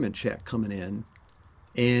unemployment check coming in,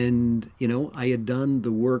 and I had done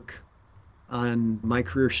the work on my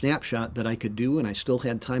career snapshot that I could do, and I still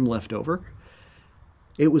had time left over,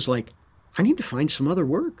 it was like, I need to find some other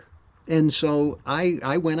work. And so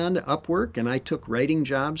I went on to Upwork, and I took writing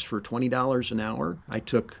jobs for $20 an hour. I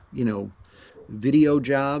took, video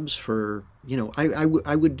jobs for,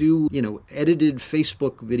 I would do, edited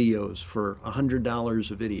Facebook videos for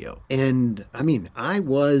 $100 a video. And I mean, I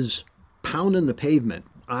was pounding the pavement.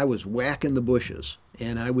 I was whacking the bushes,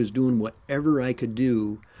 and I was doing whatever I could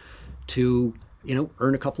do to,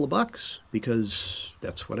 earn a couple of bucks, because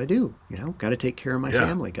that's what I do. Got to take care of my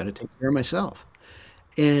family, got to take care of myself.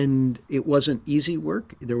 And it wasn't easy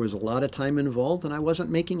work. There was a lot of time involved, and I wasn't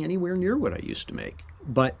making anywhere near what I used to make.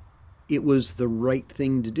 But it was the right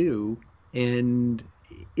thing to do. And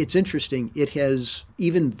it's interesting.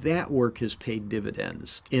 Even that work has paid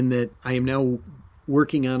dividends, in that I am now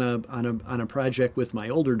working on a project with my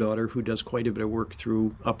older daughter, who does quite a bit of work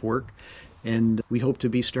through Upwork. And we hope to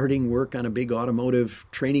be starting work on a big automotive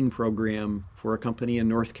training program for a company in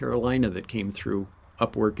North Carolina that came through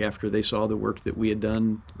Upwork after they saw the work that we had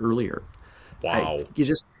done earlier. I, Wow. you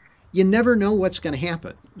just, you never know what's going to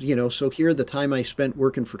happen. So here, the time I spent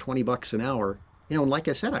working for 20 bucks an hour, and like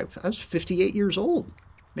I said, I was 58 years old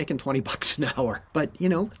making 20 bucks an hour. But,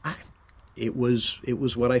 it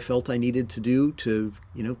was what I felt I needed to do to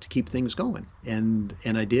keep things going. And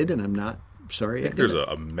I did, and I'm not sorry I I think did there's it.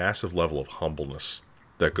 a massive level of humbleness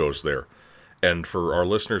that goes there. And for our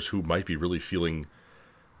listeners who might be really feeling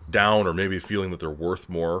down or maybe feeling that they're worth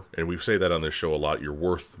more, and we say that on this show a lot, you're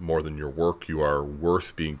worth more than your work, you are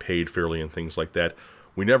worth being paid fairly and things like that.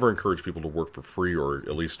 We never encourage people to work for free, or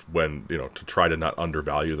at least when, to try to not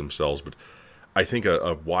undervalue themselves. But I think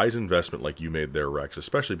a wise investment like you made there, Rex,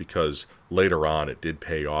 especially because later on it did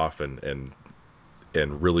pay off and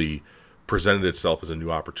really presented itself as a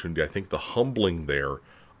new opportunity. I think the humbling there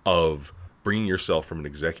of bringing yourself from an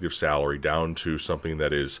executive salary down to something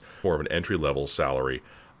that is more of an entry level salary,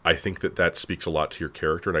 I think that speaks a lot to your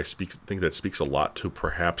character, and think that speaks a lot to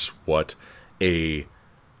perhaps what a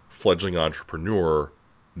fledgling entrepreneur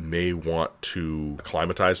may want to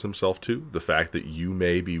acclimatize themselves to. The fact that you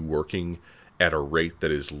may be working at a rate that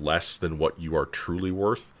is less than what you are truly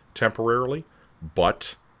worth temporarily,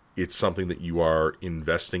 but it's something that you are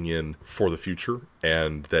investing in for the future,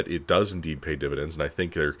 and that it does indeed pay dividends. And I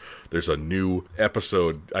think there's a new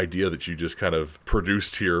episode idea that you just kind of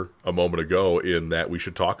produced here a moment ago, in that we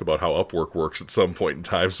should talk about how Upwork works at some point in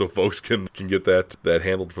time, so folks can get that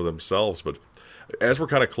handled for themselves. But as we're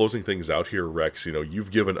kind of closing things out here, Rex,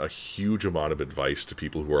 you've given a huge amount of advice to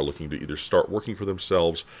people who are looking to either start working for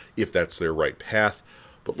themselves, if that's their right path.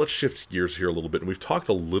 But let's shift gears here a little bit. And we've talked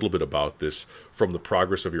a little bit about this from the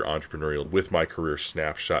progress of your entrepreneurial with My Career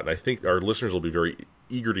Snapshot. And I think our listeners will be very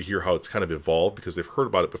eager to hear how it's kind of evolved, because they've heard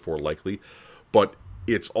about it before likely. But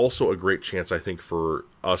it's also a great chance, I think, for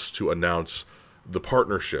us to announce the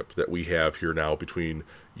partnership that we have here now between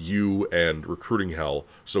you and Recruiting Hell.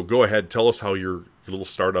 So go ahead, tell us how your little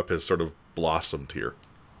startup has sort of blossomed here.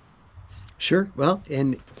 Sure. Well,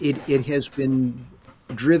 and it has been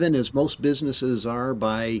driven, as most businesses are,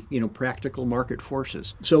 by practical market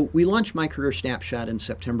forces. So we launched My Career Snapshot in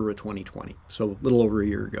September of 2020, so a little over a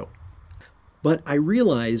year ago. But I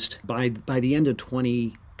realized by the end of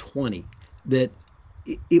 2020 that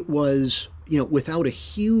it was, without a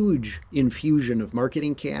huge infusion of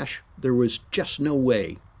marketing cash, there was just no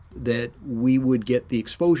way that we would get the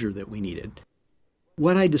exposure that we needed.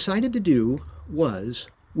 What I decided to do was,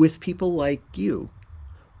 with people like you,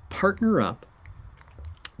 partner up,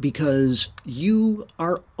 because you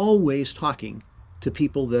are always talking to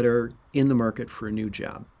people that are in the market for a new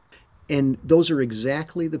job. And those are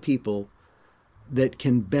exactly the people that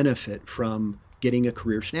can benefit from getting a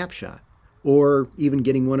career snapshot, or even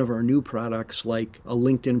getting one of our new products like a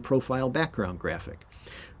LinkedIn profile background graphic.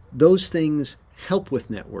 Those things help with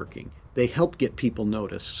networking. They help get people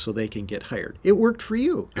noticed so they can get hired. It worked for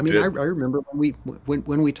you. I mean, I remember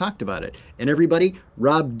when we talked about it. And everybody,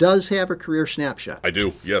 Rob does have a career snapshot. I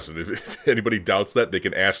do, yes. And if anybody doubts that, they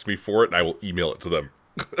can ask me for it, and I will email it to them.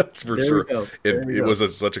 That's for sure. It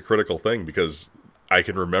was such a critical thing, because I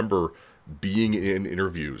can remember being in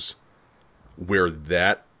interviews where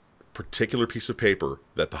that particular piece of paper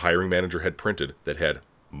that the hiring manager had printed that had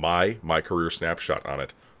my career snapshot on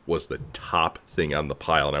it was the top thing on the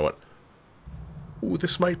pile. And I went, ooh,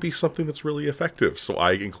 this might be something that's really effective. So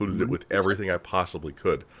I included it with everything I possibly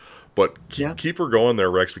could. But keep her going there,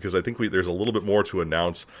 Rex, because I think there's a little bit more to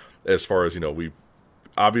announce as far as, we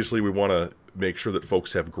want to make sure that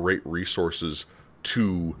folks have great resources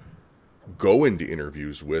to go into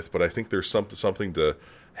interviews with. But I think there's something to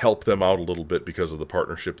help them out a little bit because of the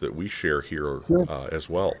partnership that we share here as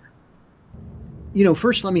well.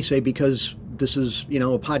 First let me say, because this is,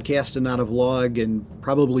 a podcast and not a vlog, and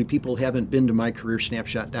probably people haven't been to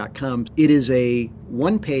mycareersnapshot.com. It is a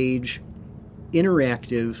one-page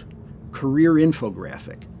interactive career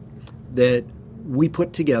infographic that we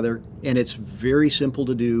put together, and it's very simple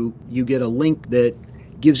to do. You get a link that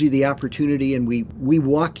gives you the opportunity, and we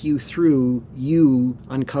walk you through you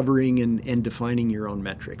uncovering and defining your own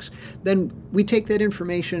metrics. Then we take that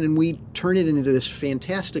information and we turn it into this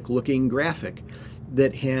fantastic looking graphic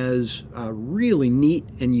that has really neat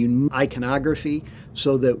and unique iconography,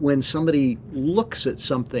 so that when somebody looks at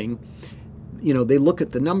something, they look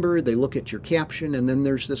at the number, they look at your caption, and then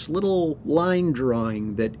there's this little line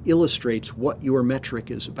drawing that illustrates what your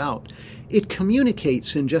metric is about. It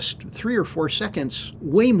communicates in just 3 or 4 seconds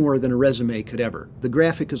way more than a resume could ever. The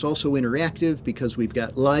graphic is also interactive because we've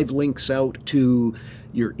got live links out to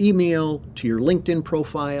your email, to your LinkedIn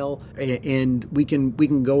profile, and we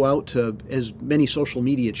can go out to as many social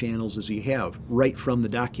media channels as you have right from the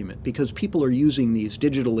document, because people are using these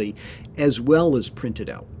digitally as well as printed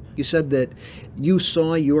out. You said that you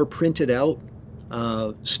saw your printed out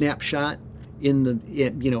snapshot on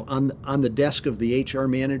the desk of the HR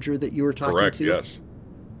manager that you were talking Correct, to. yes.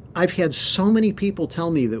 I've had so many people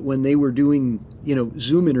tell me that when they were doing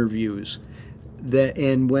Zoom interviews,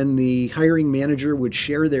 and when the hiring manager would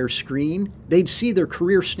share their screen, they'd see their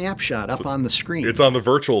career snapshot up on the screen. It's on the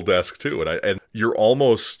virtual desk too, and you're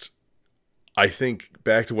almost, I think,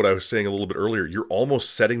 back to what I was saying a little bit earlier, you're almost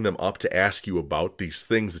setting them up to ask you about these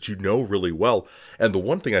things that you know really well. And the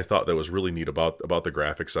one thing I thought that was really neat about the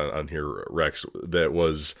graphics on here, Rex, that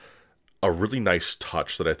was a really nice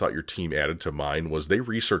touch that I thought your team added to mine, was they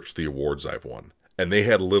researched the awards I've won. And they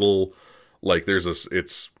had little, like,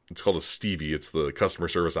 it's called a Stevie. It's the customer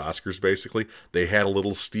service Oscars, basically. They had a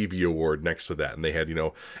little Stevie award next to that. And they had,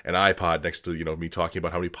 an iPod next to, me talking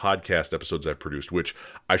about how many podcast episodes I've produced, which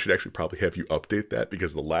I should actually probably have you update that,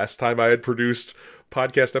 because the last time I had produced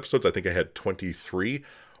podcast episodes, I think I had 23.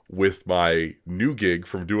 With my new gig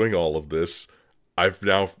from doing all of this, I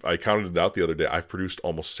counted it out the other day, I've produced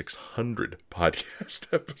almost 600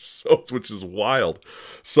 podcast episodes, which is wild.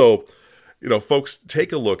 So, folks,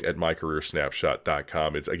 take a look at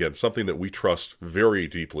mycareersnapshot.com. It's, again, something that we trust very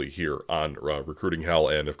deeply here on Recruiting Hell.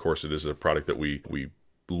 And, of course, it is a product that we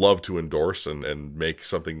love to endorse and make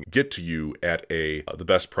something get to you at the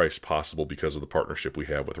best price possible because of the partnership we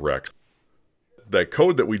have with Rex. That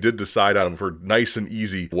code that we did decide on for nice and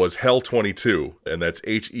easy was HELL22, and that's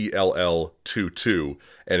HELL22.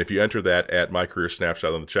 And if you enter that at My Career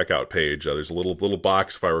Snapshot on the checkout page, there's a little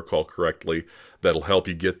box, if I recall correctly, that'll help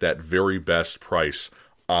you get that very best price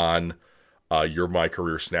on your My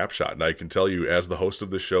Career Snapshot. And I can tell you, as the host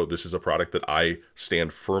of this show, this is a product that I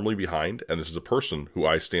stand firmly behind, and this is a person who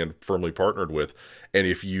I stand firmly partnered with. And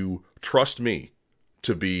if you trust me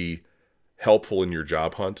to be helpful in your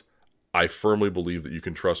job hunt, I firmly believe that you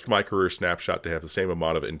can trust My Career Snapshot to have the same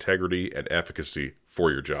amount of integrity and efficacy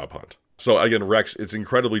for your job hunt. So again, Rex, it's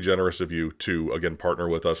incredibly generous of you to, again, partner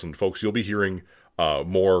with us. And folks, you'll be hearing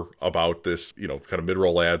more about this, kind of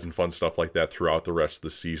mid-roll ads and fun stuff like that throughout the rest of the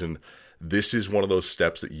season. This is one of those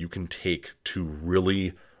steps that you can take to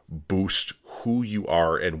really boost who you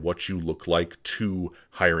are and what you look like to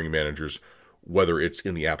hiring managers, whether it's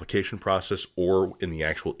in the application process or in the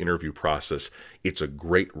actual interview process. It's a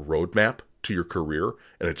great roadmap to your career,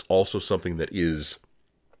 and it's also something that is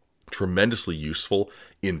tremendously useful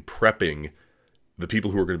in prepping the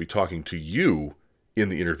people who are going to be talking to you in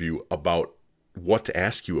the interview about what to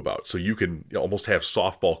ask you about. So you can almost have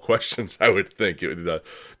softball questions, I would think. It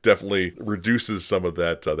definitely reduces some of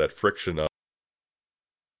that friction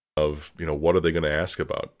of what are they going to ask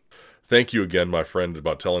about. Thank you again, my friend,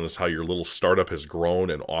 about telling us how your little startup has grown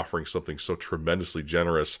and offering something so tremendously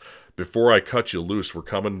generous. Before I cut you loose, we're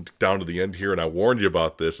coming down to the end here, and I warned you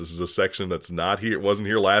about this. This is a section that's not here. It wasn't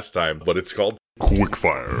here last time, but it's called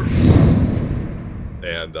Quickfire.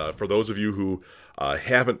 And for those of you who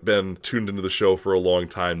haven't been tuned into the show for a long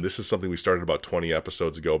time, this is something we started about 20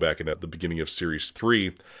 episodes ago, back at the beginning of Series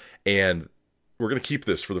 3. And we're going to keep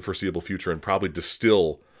this for the foreseeable future and probably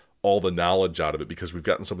distill all the knowledge out of it, because we've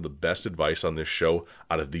gotten some of the best advice on this show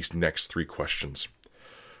out of these next 3 questions.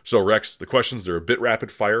 So, Rex, the questions, they're a bit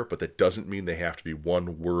rapid fire, but that doesn't mean they have to be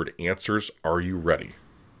one-word answers. Are you ready?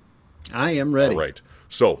 I am ready. All right.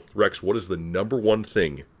 So, Rex, what is the number one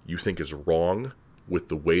thing you think is wrong with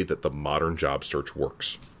the way that the modern job search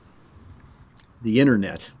works? The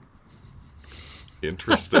internet.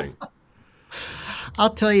 Interesting.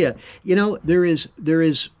 I'll tell you,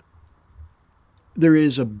 there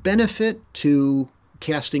is a benefit to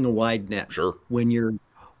casting a wide net. Sure. When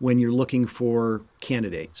you're looking for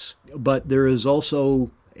candidates, but there is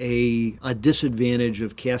also a disadvantage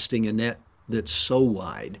of casting a net that's so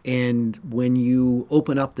wide. And when you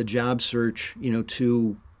open up the job search,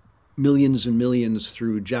 to millions and millions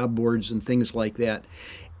through job boards and things like that,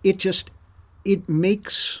 it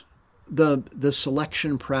makes the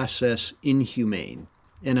selection process inhumane.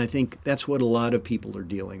 And I think that's what a lot of people are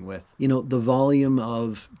dealing with. The volume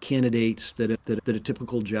of candidates that a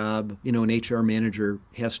typical job, an HR manager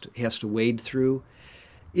has to wade through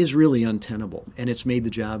is really untenable. And it's made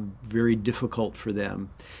the job very difficult for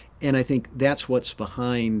them. And I think that's what's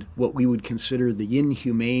behind what we would consider the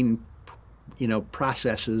inhumane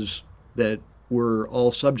processes that we're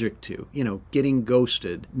all subject to, getting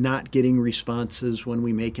ghosted, not getting responses when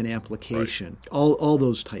we make an application, right. all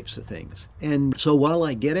those types of things. And so while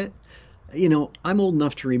I get it, I'm old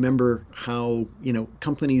enough to remember how,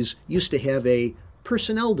 companies used to have a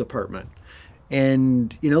personnel department.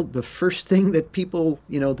 And, the first thing that people,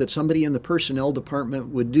 that somebody in the personnel department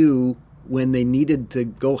would do when they needed to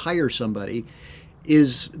go hire somebody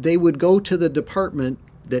is they would go to the department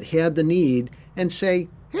that had the need and say,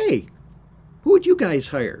 hey, who would you guys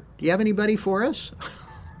hire? Do you have anybody for us?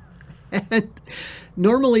 And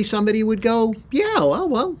normally somebody would go, yeah,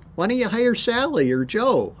 well, why don't you hire Sally or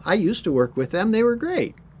Joe? I used to work with them. They were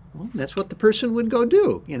great. Well, that's what the person would go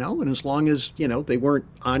do, and as long as, they weren't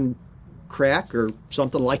on crack or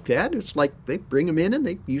something like that, it's like they bring them in and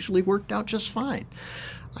they usually worked out just fine.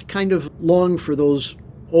 I kind of long for those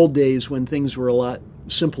old days when things were a lot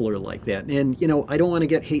simpler like that. And, I don't want to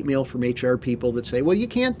get hate mail from HR people that say, well, you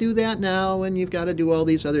can't do that now and you've got to do all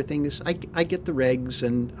these other things. I get the regs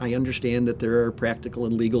and I understand that there are practical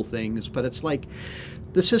and legal things, but it's like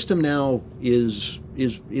the system now is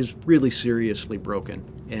really seriously broken.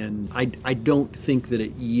 And I don't think that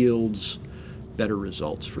it yields better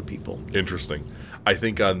results for people. Interesting. I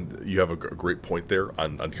think you have a great point there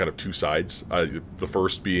on kind of two sides. The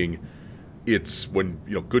first being, it's when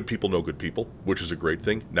good people know good people, which is a great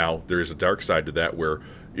thing. Now there is a dark side to that where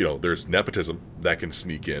there's nepotism that can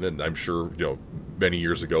sneak in, and I'm sure many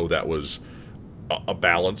years ago that was a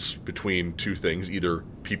balance between two things. Either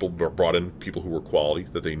people brought in people who were quality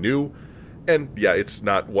that they knew, and yeah, it's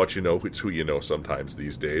not what you know, it's who you know sometimes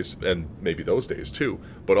these days, and maybe those days too.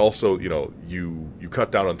 But also, you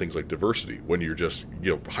cut down on things like diversity when you're just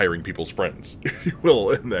hiring people's friends, if you will,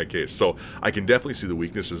 in that case. So I can definitely see the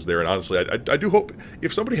weaknesses there, and honestly, I do hope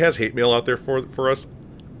if somebody has hate mail out there for us,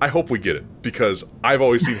 I hope we get it, because I've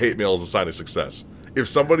always seen hate mail as a sign of success. If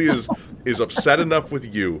somebody is upset enough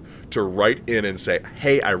with you to write in and say,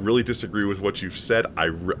 hey, I really disagree with what you've said,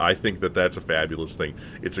 I think that's a fabulous thing.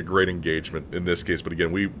 It's a great engagement in this case. But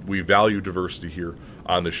again, we value diversity here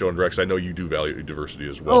on the show. And Rex, I know you do value diversity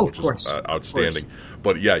as well, which is outstanding.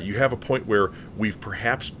 But yeah, you have a point where we've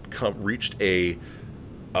perhaps reached a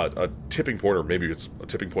tipping point, or maybe it's a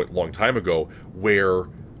tipping point a long time ago, where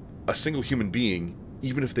a single human being,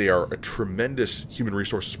 even if they are a tremendous human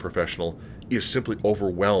resources professional, is simply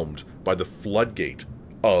overwhelmed by the floodgate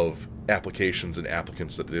of applications and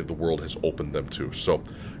applicants that the world has opened them to. So,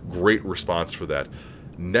 great response for that.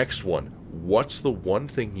 Next one, what's the one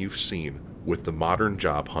thing you've seen with the modern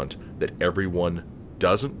job hunt that everyone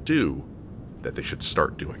doesn't do that they should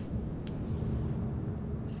start doing?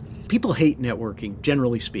 People hate networking,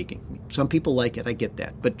 generally speaking. Some people like it, I get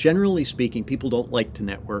that. But generally speaking, people don't like to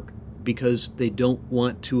network because they don't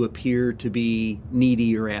want to appear to be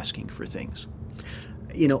needy or asking for things.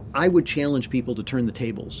 I would challenge people to turn the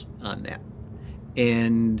tables on that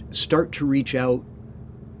and start to reach out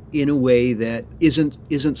in a way that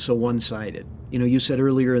isn't so one-sided. You said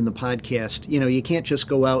earlier in the podcast, you can't just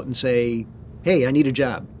go out and say, hey, I need a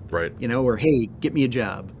job. Right. Or hey, get me a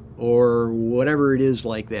job, or whatever it is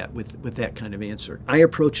like that with that kind of answer. I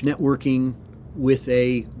approach networking with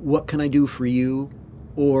a, what can I do for you?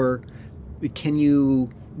 Or can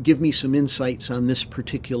you give me some insights on this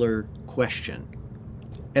particular question?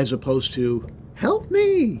 As opposed to, help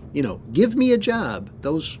me, give me a job.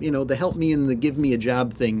 Those, the help me and the give me a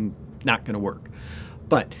job thing, not going to work.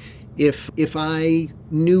 But if I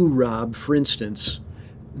knew, Rob, for instance,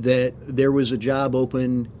 that there was a job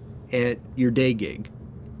open at your day gig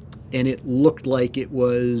and it looked like it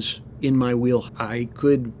was in my wheel, I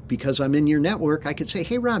could, because I'm in your network, I could say,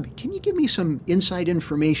 hey, Rob, can you give me some inside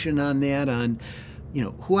information on that, on,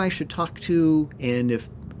 who I should talk to, and if,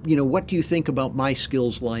 what do you think about my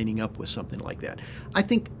skills lining up with something like that? I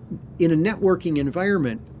think in a networking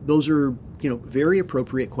environment, those are, very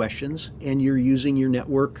appropriate questions, and you're using your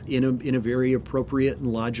network in a very appropriate and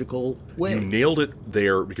logical way. You nailed it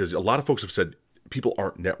there, because a lot of folks have said people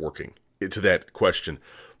aren't networking to that question.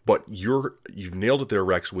 But you've nailed it there,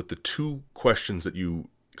 Rex, with the two questions that you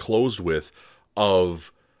closed with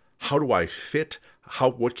of how do I fit?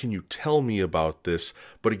 What can you tell me about this?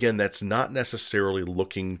 But again, that's not necessarily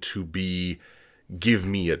looking to be, give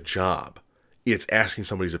me a job. It's asking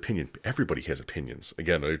somebody's opinion. Everybody has opinions.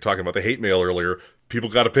 Again, we were talking about the hate mail earlier. People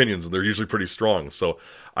got opinions, and they're usually pretty strong. So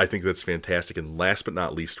I think that's fantastic. And last but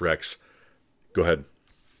not least, Rex, go ahead.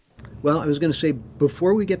 Well, I was going to say,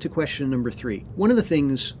 before we get to question number 3, one of the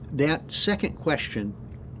things, that second question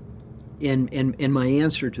and my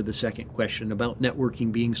answer to the second question about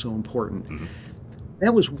networking being so important,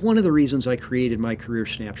 that was one of the reasons I created my career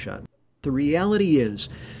snapshot. The reality is,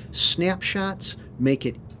 Snapshots make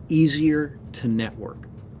it easier to network.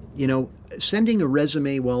 You know, sending a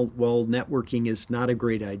resume while networking is not a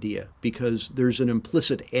great idea because there's an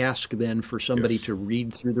implicit ask then for somebody Yes. to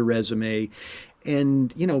read through the resume.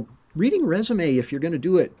 And, you know, reading a resume, if you're going to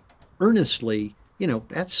do it earnestly, you know,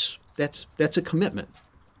 that's a commitment.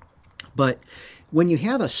 But when you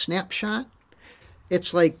have a snapshot,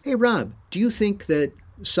 it's like, hey, Rob, do you think that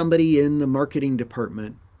somebody in the marketing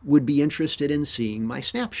department would be interested in seeing my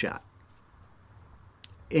snapshot?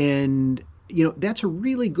 And, you know, that's a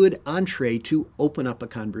really good entree to open up a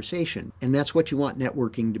conversation. And that's what you want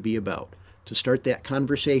networking to be about, to start that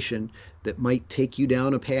conversation that might take you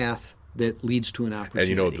down a path that leads to an And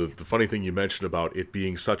you know, opportunity. the funny thing you mentioned about it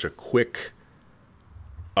being such a quick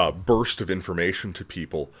burst of information to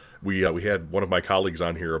people. We had one of my colleagues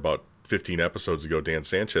on here about 15 episodes ago, Dan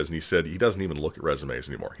Sanchez, and he said he doesn't even look at resumes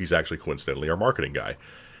anymore. He's actually coincidentally our marketing guy.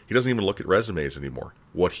 He doesn't even look at resumes anymore.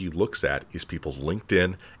 What he looks at is people's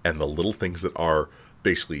LinkedIn and the little things that are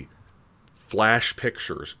basically flash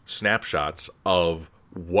pictures, snapshots of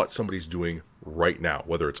what somebody's doing right now,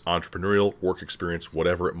 whether it's entrepreneurial, work experience,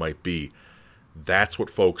 whatever it might be. That's what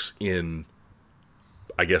folks in,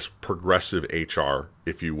 I guess, progressive HR,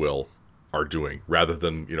 if you will, are doing, rather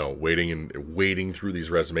than, you know, waiting through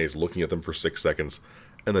these resumes, looking at them for 6 seconds,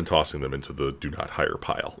 and then tossing them into the do not hire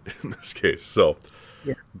pile in this case. So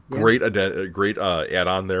Yeah. Yeah. great add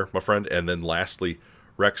on there, my friend. And then lastly,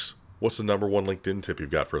 Rex, what's the number one LinkedIn tip you've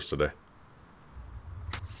got for us today?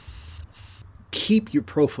 Keep your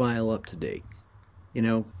profile up to date. You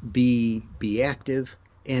know, be active.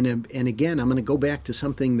 And again, I'm going to go back to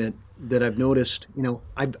something that I've noticed. You know,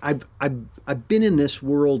 I've been in this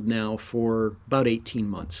world now for about 18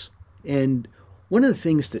 months, and one of the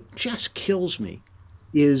things that just kills me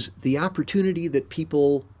is the opportunity that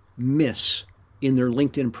people miss in their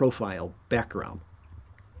LinkedIn profile background.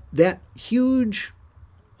 That huge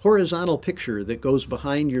horizontal picture that goes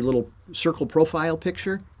behind your little circle profile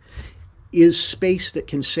picture is space that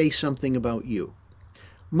can say something about you.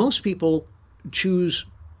 Most people choose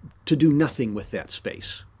to do nothing with that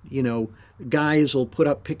space. You know, guys will put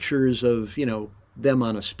up pictures of, you know, them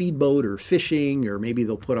on a speedboat or fishing, or maybe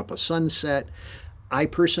they'll put up a sunset. I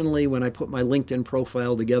personally, when I put my LinkedIn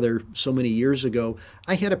profile together so many years ago,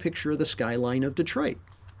 I had a picture of the skyline of Detroit.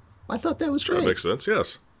 I thought that was Sure, that great. makes sense,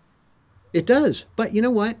 yes. It does. But you know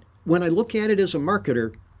what? When I look at it as a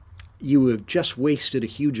marketer, you have just wasted a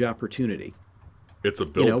huge opportunity. It's a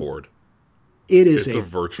You know, billboard. it is It's a a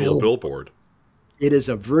virtual billboard. It is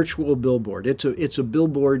a virtual billboard. It's a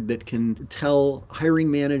billboard that can tell hiring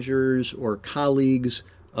managers or colleagues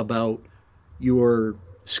about your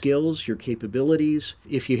skills, your capabilities.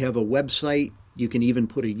 If you have a website, you can even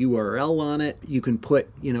put a URL on it. You can put,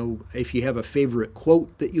 you know, if you have a favorite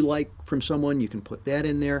quote that you like from someone, you can put that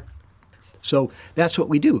in there. So that's what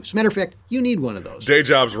we do. As a matter of fact, you need one of those. Day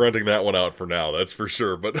job's renting that one out for now, that's for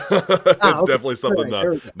sure. But it's Okay. definitely All something. right.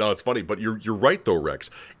 There we go. No, it's funny. But you're right though,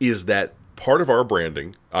 Rex. Is that part of our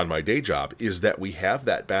branding on my day job? Is that we have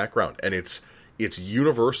that background, and it's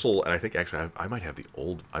universal. And I think actually I might have the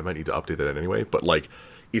old. I might need to update that anyway. But like,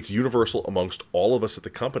 it's universal amongst all of us at the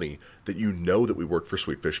company that you know that we work for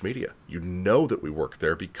Sweetfish Media. You know that we work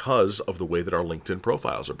there because of the way that our LinkedIn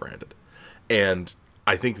profiles are branded. And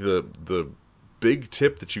I think the big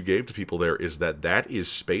tip that you gave to people there is that is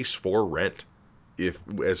space for rent. If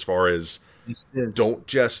as far as Yes, it is. don't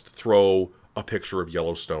just throw a picture of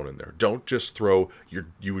Yellowstone in there. Don't just throw you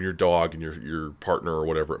and your dog and your partner or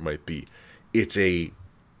whatever it might be. It's a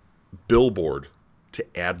billboard to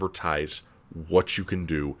advertise what you can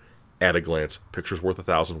do at a glance. Picture's worth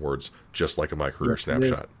 1,000 words, just like a My Career Yes, it is.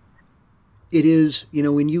 Snapshot. It is, you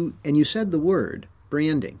know, when you said the word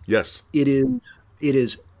branding, Yes. it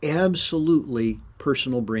is absolutely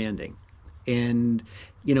personal branding. And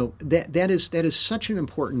you know, that is such an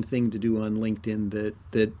important thing to do on LinkedIn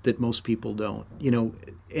that most people don't. You know,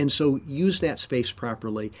 and so use that space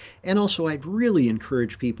properly. And also I'd really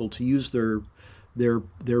encourage people to use their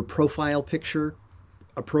profile picture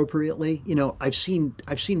appropriately. You know, I've seen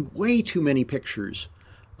way too many pictures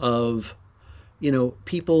of, you know,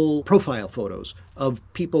 people, profile photos of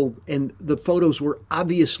people, and the photos were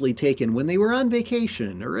obviously taken when they were on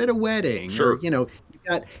vacation or at a wedding, or, Sure. you know, you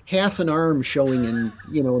got half an arm showing in,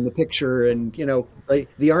 you know, in the picture, and, you know,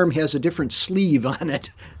 the arm has a different sleeve on it.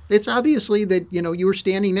 It's obviously that, you know, you were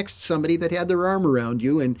standing next to somebody that had their arm around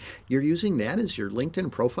you, and you're using that as your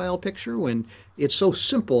LinkedIn profile picture when it's so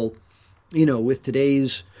simple, you know, with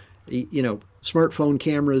today's, you know, smartphone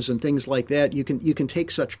cameras and things like that. You can take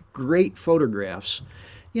such great photographs.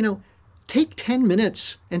 You know, take 10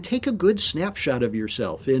 minutes and take a good snapshot of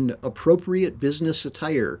yourself in appropriate business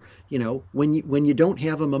attire, when you don't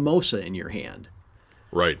have a mimosa in your hand.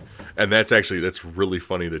 Right. And that's really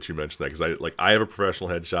funny that you mentioned that, because I have a professional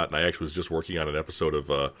headshot, and I actually was just working on an episode of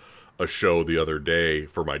a show the other day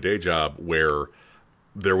for my day job where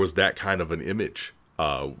there was that kind of an image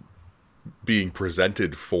being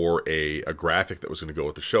presented for a graphic that was going to go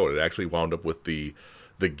with the show. And it actually wound up with the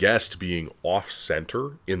guest being off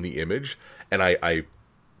center in the image. And I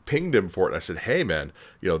pinged him for it, and I said, "Hey man,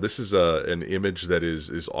 this is an image that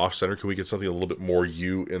is off center. Can we get something a little bit more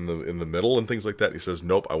you in the middle and things like that?" And he says,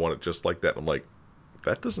 "Nope, I want it just like that." And I'm like,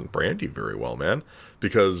 that doesn't brand you very well, man,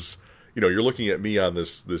 because you're looking at me on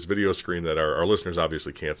this video screen that our listeners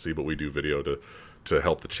obviously can't see, but we do video to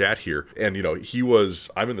help the chat here. And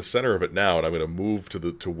I'm in the center of it now, and I'm going to move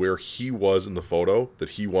to where he was in the photo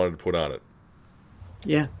that he wanted to put on it.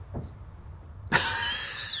 Yeah.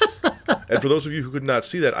 And for those of you who could not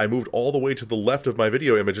see that, I moved all the way to the left of my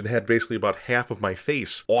video image and had basically about half of my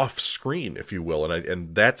face off screen, if you will.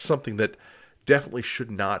 And that's something that definitely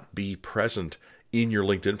should not be present in your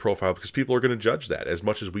LinkedIn profile, because people are going to judge that. As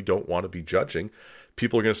much as we don't want to be judging,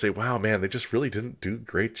 people are going to say, "Wow, man, they just really didn't do a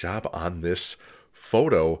great job on this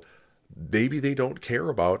photo." Maybe they don't care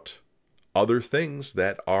about other things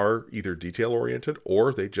that are either detail-oriented,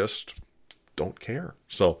 or they just don't care.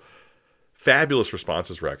 So fabulous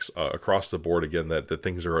responses, Rex, across the board. Again, that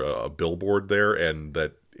things are a billboard there, and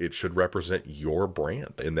that it should represent your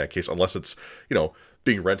brand in that case, unless it's,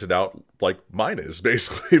 being rented out like mine is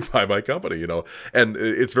basically by my company, and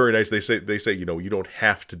it's very nice. They say, you don't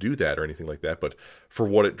have to do that or anything like that, but for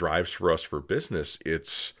what it drives for us for business,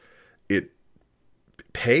 it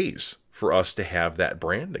pays for us to have that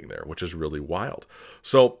branding there, which is really wild.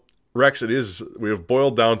 So Rex, we have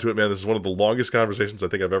boiled down to it, man. This is one of the longest conversations I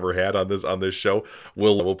think I've ever had on this show.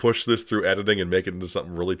 We'll push this through editing and make it into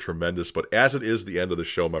something really tremendous. But as it is the end of the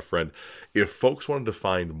show, my friend, if folks wanted to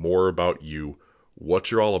find more about you,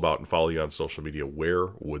 what you're all about, and follow you on social media, where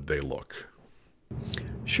would they look?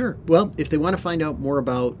 Sure. Well, if they want to find out more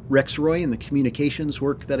about Rex Roy and the communications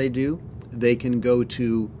work that I do, they can go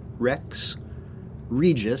to Rex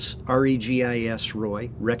Regis, R-E-G-I-S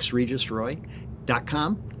Roy,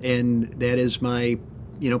 rexregisroy.com, and that is my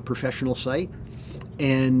professional site.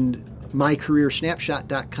 And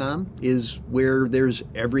mycareersnapshot.com is where there's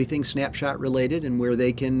everything snapshot related, and where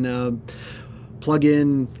they can plug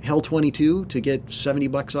in Hell 22 to get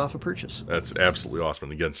 $70 off a purchase. That's absolutely awesome.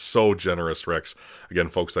 And again, so generous, Rex. Again,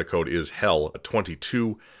 folks, that code is Hell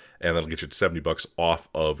 22, and that'll get you $70 off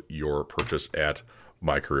of your purchase at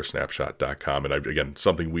mycareersnapshot.com. And again,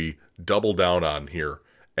 something we double down on here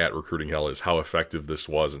at Recruiting Hell is how effective this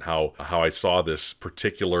was, and how I saw this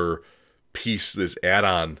particular piece, this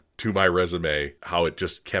add-on to my resume, how it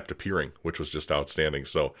just kept appearing, which was just outstanding.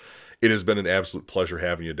 So it has been an absolute pleasure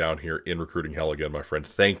having you down here in Recruiting Hell again, my friend.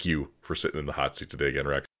 Thank you for sitting in the hot seat today again,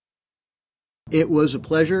 Rex. It was a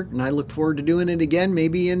pleasure, and I look forward to doing it again,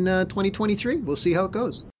 maybe in 2023. We'll see how it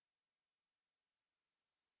goes.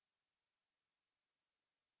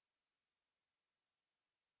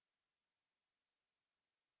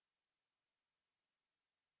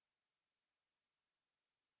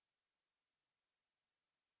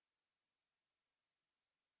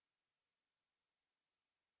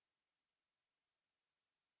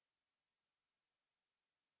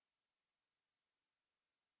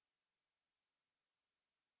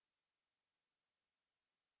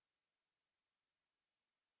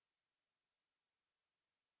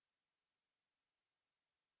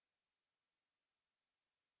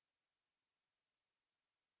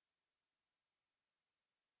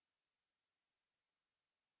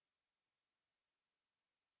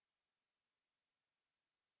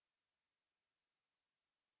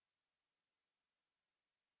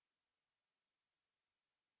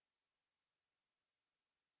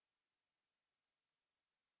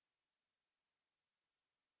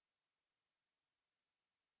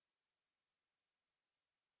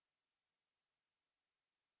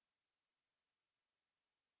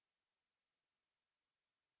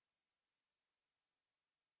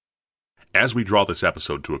 As we draw this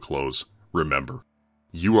episode to a close, remember,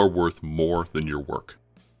 you are worth more than your work.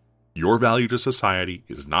 Your value to society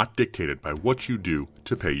is not dictated by what you do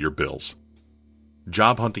to pay your bills.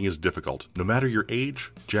 Job hunting is difficult, no matter your age,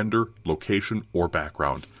 gender, location, or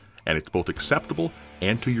background, and it's both acceptable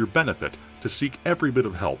and to your benefit to seek every bit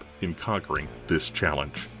of help in conquering this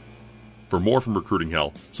challenge. For more from Recruiting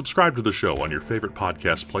Hell, subscribe to the show on your favorite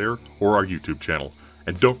podcast player or our YouTube channel.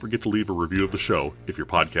 And don't forget to leave a review of the show if your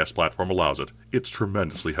podcast platform allows it. It's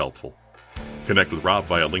tremendously helpful. Connect with Rob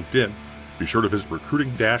via LinkedIn, Be sure to visit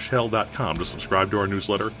recruiting-hell.com to subscribe to our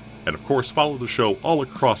newsletter, and of course follow the show all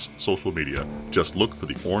across social media. Just look for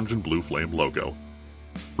the orange and blue flame logo.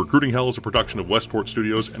 Recruiting Hell is a production of Westport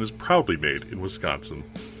Studios and is proudly made in Wisconsin.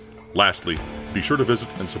 Lastly, be sure to visit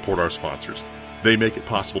and support our sponsors. They make it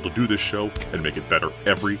possible to do this show and make it better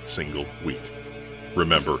every single week.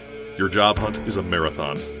 Remember, your job hunt is a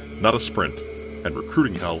marathon, not a sprint, and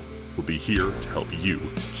Recruiting Hell will be here to help you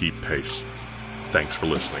keep pace. Thanks for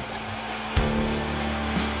listening.